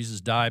 and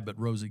Jesus died but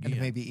rose again. And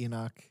maybe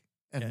Enoch,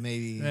 and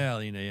maybe...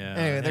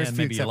 Anyway, there's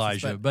maybe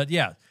Elijah, but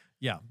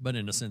but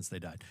in a sense they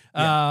died.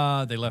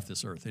 They left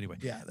this earth anyway.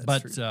 Yeah,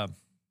 that's true.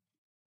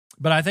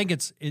 But I think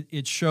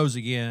it shows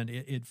again,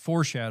 it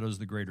foreshadows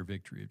the greater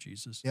victory of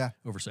Jesus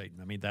over Satan.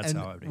 I mean, that's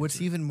how I would answer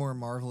what's even more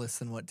marvelous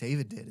than what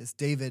David did is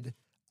David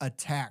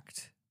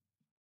attacked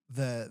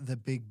the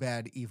big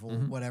bad evil,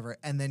 whatever,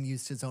 and then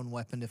used his own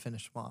weapon to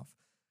finish him off.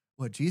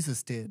 What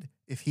Jesus did,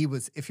 if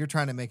you're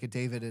trying to make a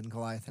David and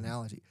Goliath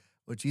analogy,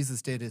 what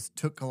Jesus did is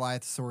took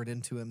Goliath's sword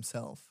into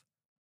himself.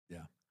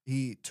 Yeah.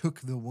 He took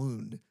the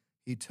wound.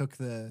 He took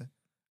the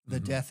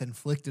death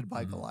inflicted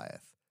by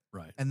Goliath.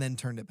 Right. And then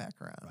turned it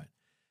back around. Right.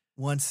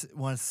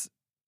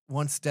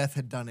 Once death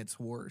had done its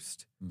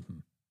worst.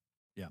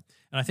 Yeah.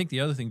 And I think the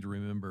other thing to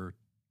remember,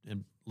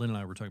 and Lynn and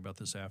I were talking about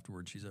this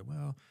afterwards, she said,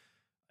 well,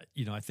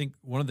 I think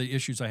one of the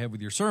issues I had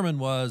with your sermon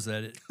was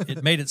that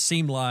it made it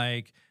seem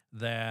like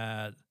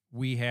that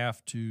we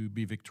have to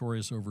be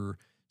victorious over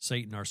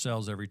Satan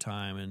ourselves every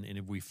time, and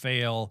if we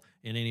fail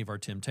in any of our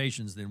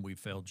temptations, then we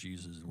failed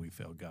Jesus and we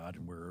failed God,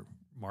 and we're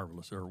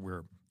marvelous, or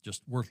we're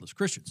just worthless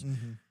Christians.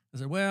 I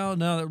said, well,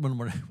 no, that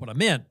wasn't what I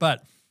meant,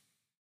 but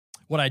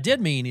what I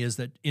did mean is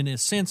that, in a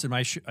sense, and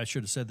I should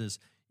have said this,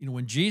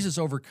 when Jesus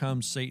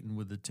overcomes Satan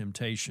with the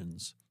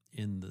temptations,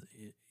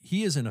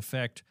 he is in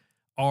effect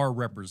our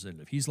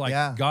representative. He's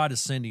like God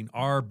is sending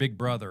our big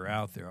brother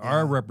out there,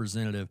 our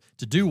representative,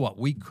 to do what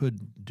we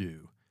couldn't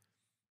do.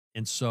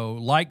 And so,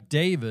 like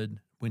David,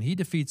 when he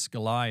defeats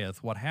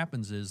Goliath, what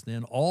happens is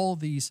then all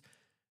these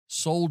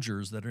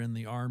soldiers that are in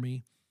the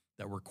army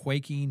that were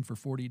quaking for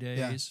 40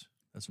 days,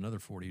 that's another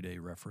 40-day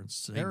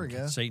reference. There we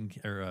go.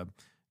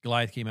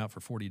 Goliath came out for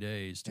 40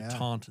 days to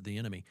taunt the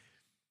enemy,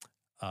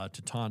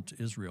 to taunt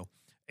Israel.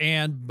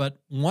 But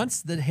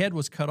once the head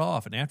was cut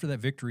off, and after that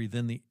victory,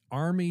 then the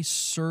army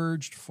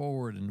surged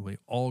forward, and we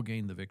all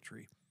gained the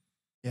victory.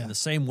 In the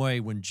same way,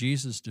 when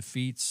Jesus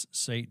defeats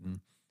Satan,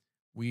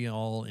 we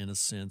all, in a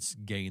sense,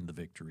 gain the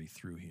victory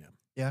through him.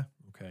 Yeah.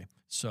 Okay.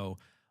 So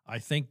I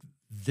think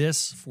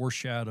this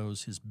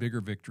foreshadows his bigger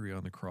victory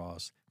on the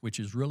cross, which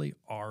is really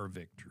our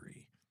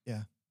victory.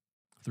 Yeah.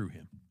 Through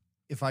him.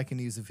 If I can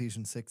use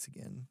Ephesians 6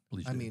 again.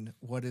 Please do. I mean,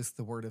 what is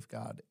the Word of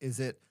God? Is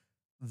it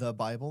the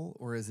Bible,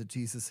 or is it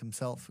Jesus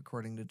himself,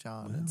 according to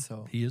John? Well, and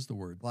so he is the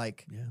Word.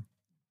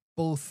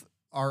 Both,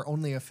 our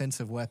only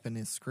offensive weapon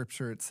is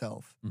Scripture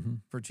itself.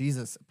 For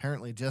Jesus,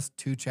 apparently just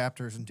 2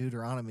 chapters in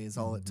Deuteronomy is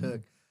all it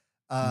took.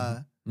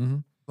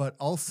 But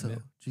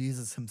also,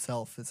 Jesus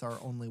himself is our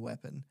only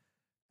weapon.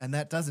 And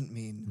that doesn't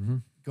mean Mm-hmm.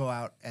 go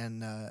out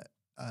and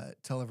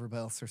tell everybody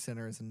else they're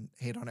sinners and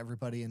hate on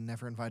everybody and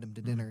never invite them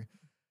to dinner.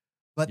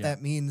 But Yeah.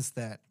 that means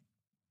that,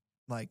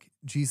 like,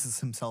 Jesus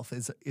himself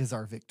is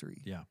our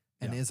victory. Yeah.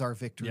 And Yeah. is our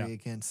victory Yeah.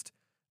 against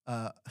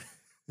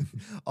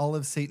all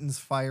of Satan's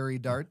fiery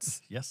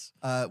darts, Yes.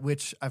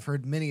 which I've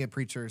heard many a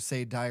preacher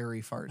say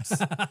diary farts.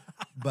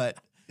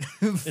 But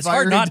It's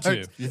hard not to.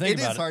 darts, If you think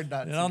it about is hard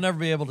not and to. I'll never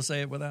be able to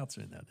say it without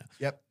saying that now.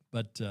 Yep.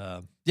 But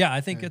yeah,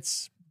 I think Yeah.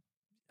 it's.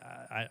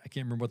 I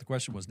can't remember what the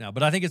question was now,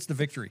 but I think it's the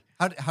victory.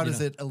 How does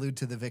know. it allude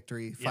to the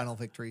victory, Yeah. final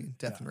victory,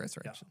 death Yeah. and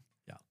resurrection?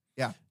 Yeah.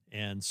 Yeah.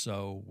 And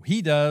so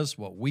he does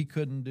what we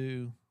couldn't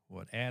do,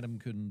 what Adam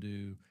couldn't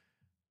do,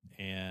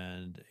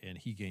 and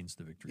he gains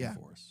the victory Yeah.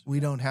 for us. We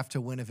don't have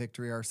to win a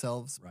victory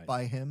ourselves Right.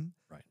 by him.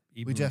 Right.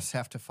 We Even just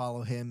have to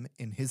follow him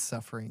in his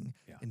suffering,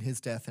 Yeah. in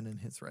his death, and in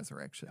his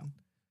resurrection.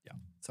 Yeah.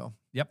 So,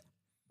 Yep.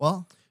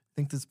 well, I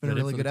think this has been That a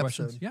it really for the good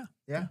questions? episode. Yeah.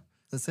 Yeah,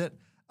 that's it.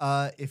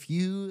 If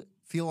you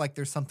feel like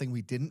there's something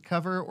we didn't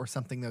cover or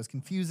something that was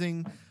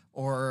confusing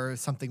or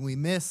something we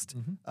missed,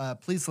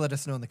 please let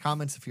us know in the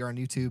comments if you're on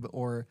YouTube,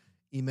 or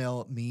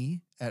email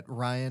me at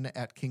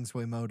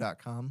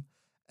ryan@kingswaymo.com.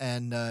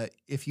 And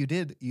if you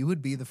did, you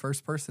would be the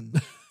first person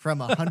from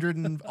 100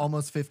 and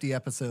almost 50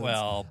 episodes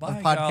Well, of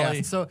by podcasts.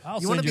 golly, So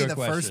I'll you want to send be you a the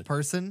first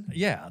question. person?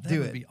 Yeah, that Do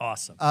would it. be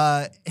awesome.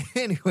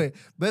 Anyway,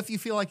 but if you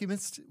feel like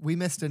we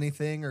missed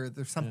anything, or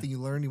there's something you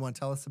learned you want to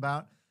tell us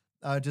about,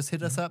 just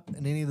hit us up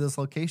in any of those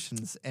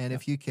locations. And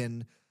if you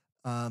can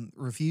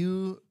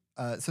review,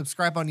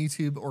 subscribe on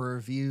YouTube,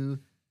 or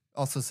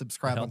also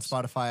subscribe on helps.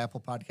 Spotify, Apple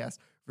Podcasts,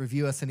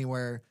 review us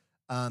anywhere,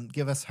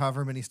 give us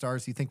however many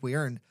stars you think we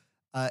earned.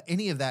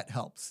 Any of that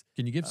helps.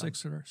 Can you give 6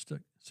 stars?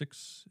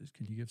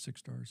 Can you give 6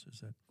 stars? Is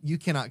that You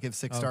cannot give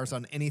 6 stars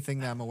on anything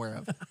that I'm aware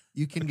of.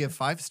 You can give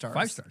 5 stars.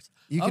 5 stars?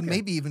 You can Okay.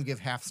 maybe even give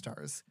half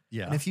stars.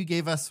 Yeah. And if you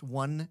gave us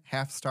 1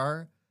 half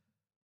star,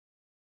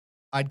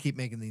 I'd keep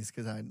making these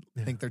because I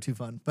think they're too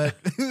fun, but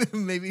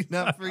maybe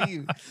not for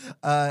you.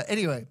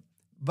 Anyway,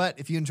 but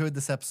if you enjoyed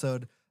this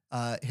episode,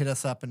 hit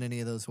us up in any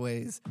of those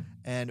ways.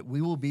 And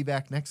we will be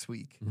back next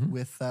week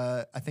with,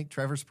 I think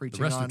Trevor's preaching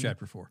the rest on of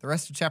chapter 4. the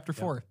rest of chapter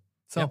 4.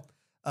 So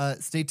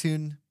stay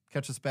tuned.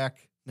 Catch us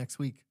back next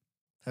week.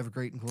 Have a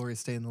great and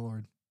glorious day in the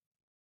Lord.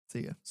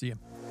 See ya. See ya.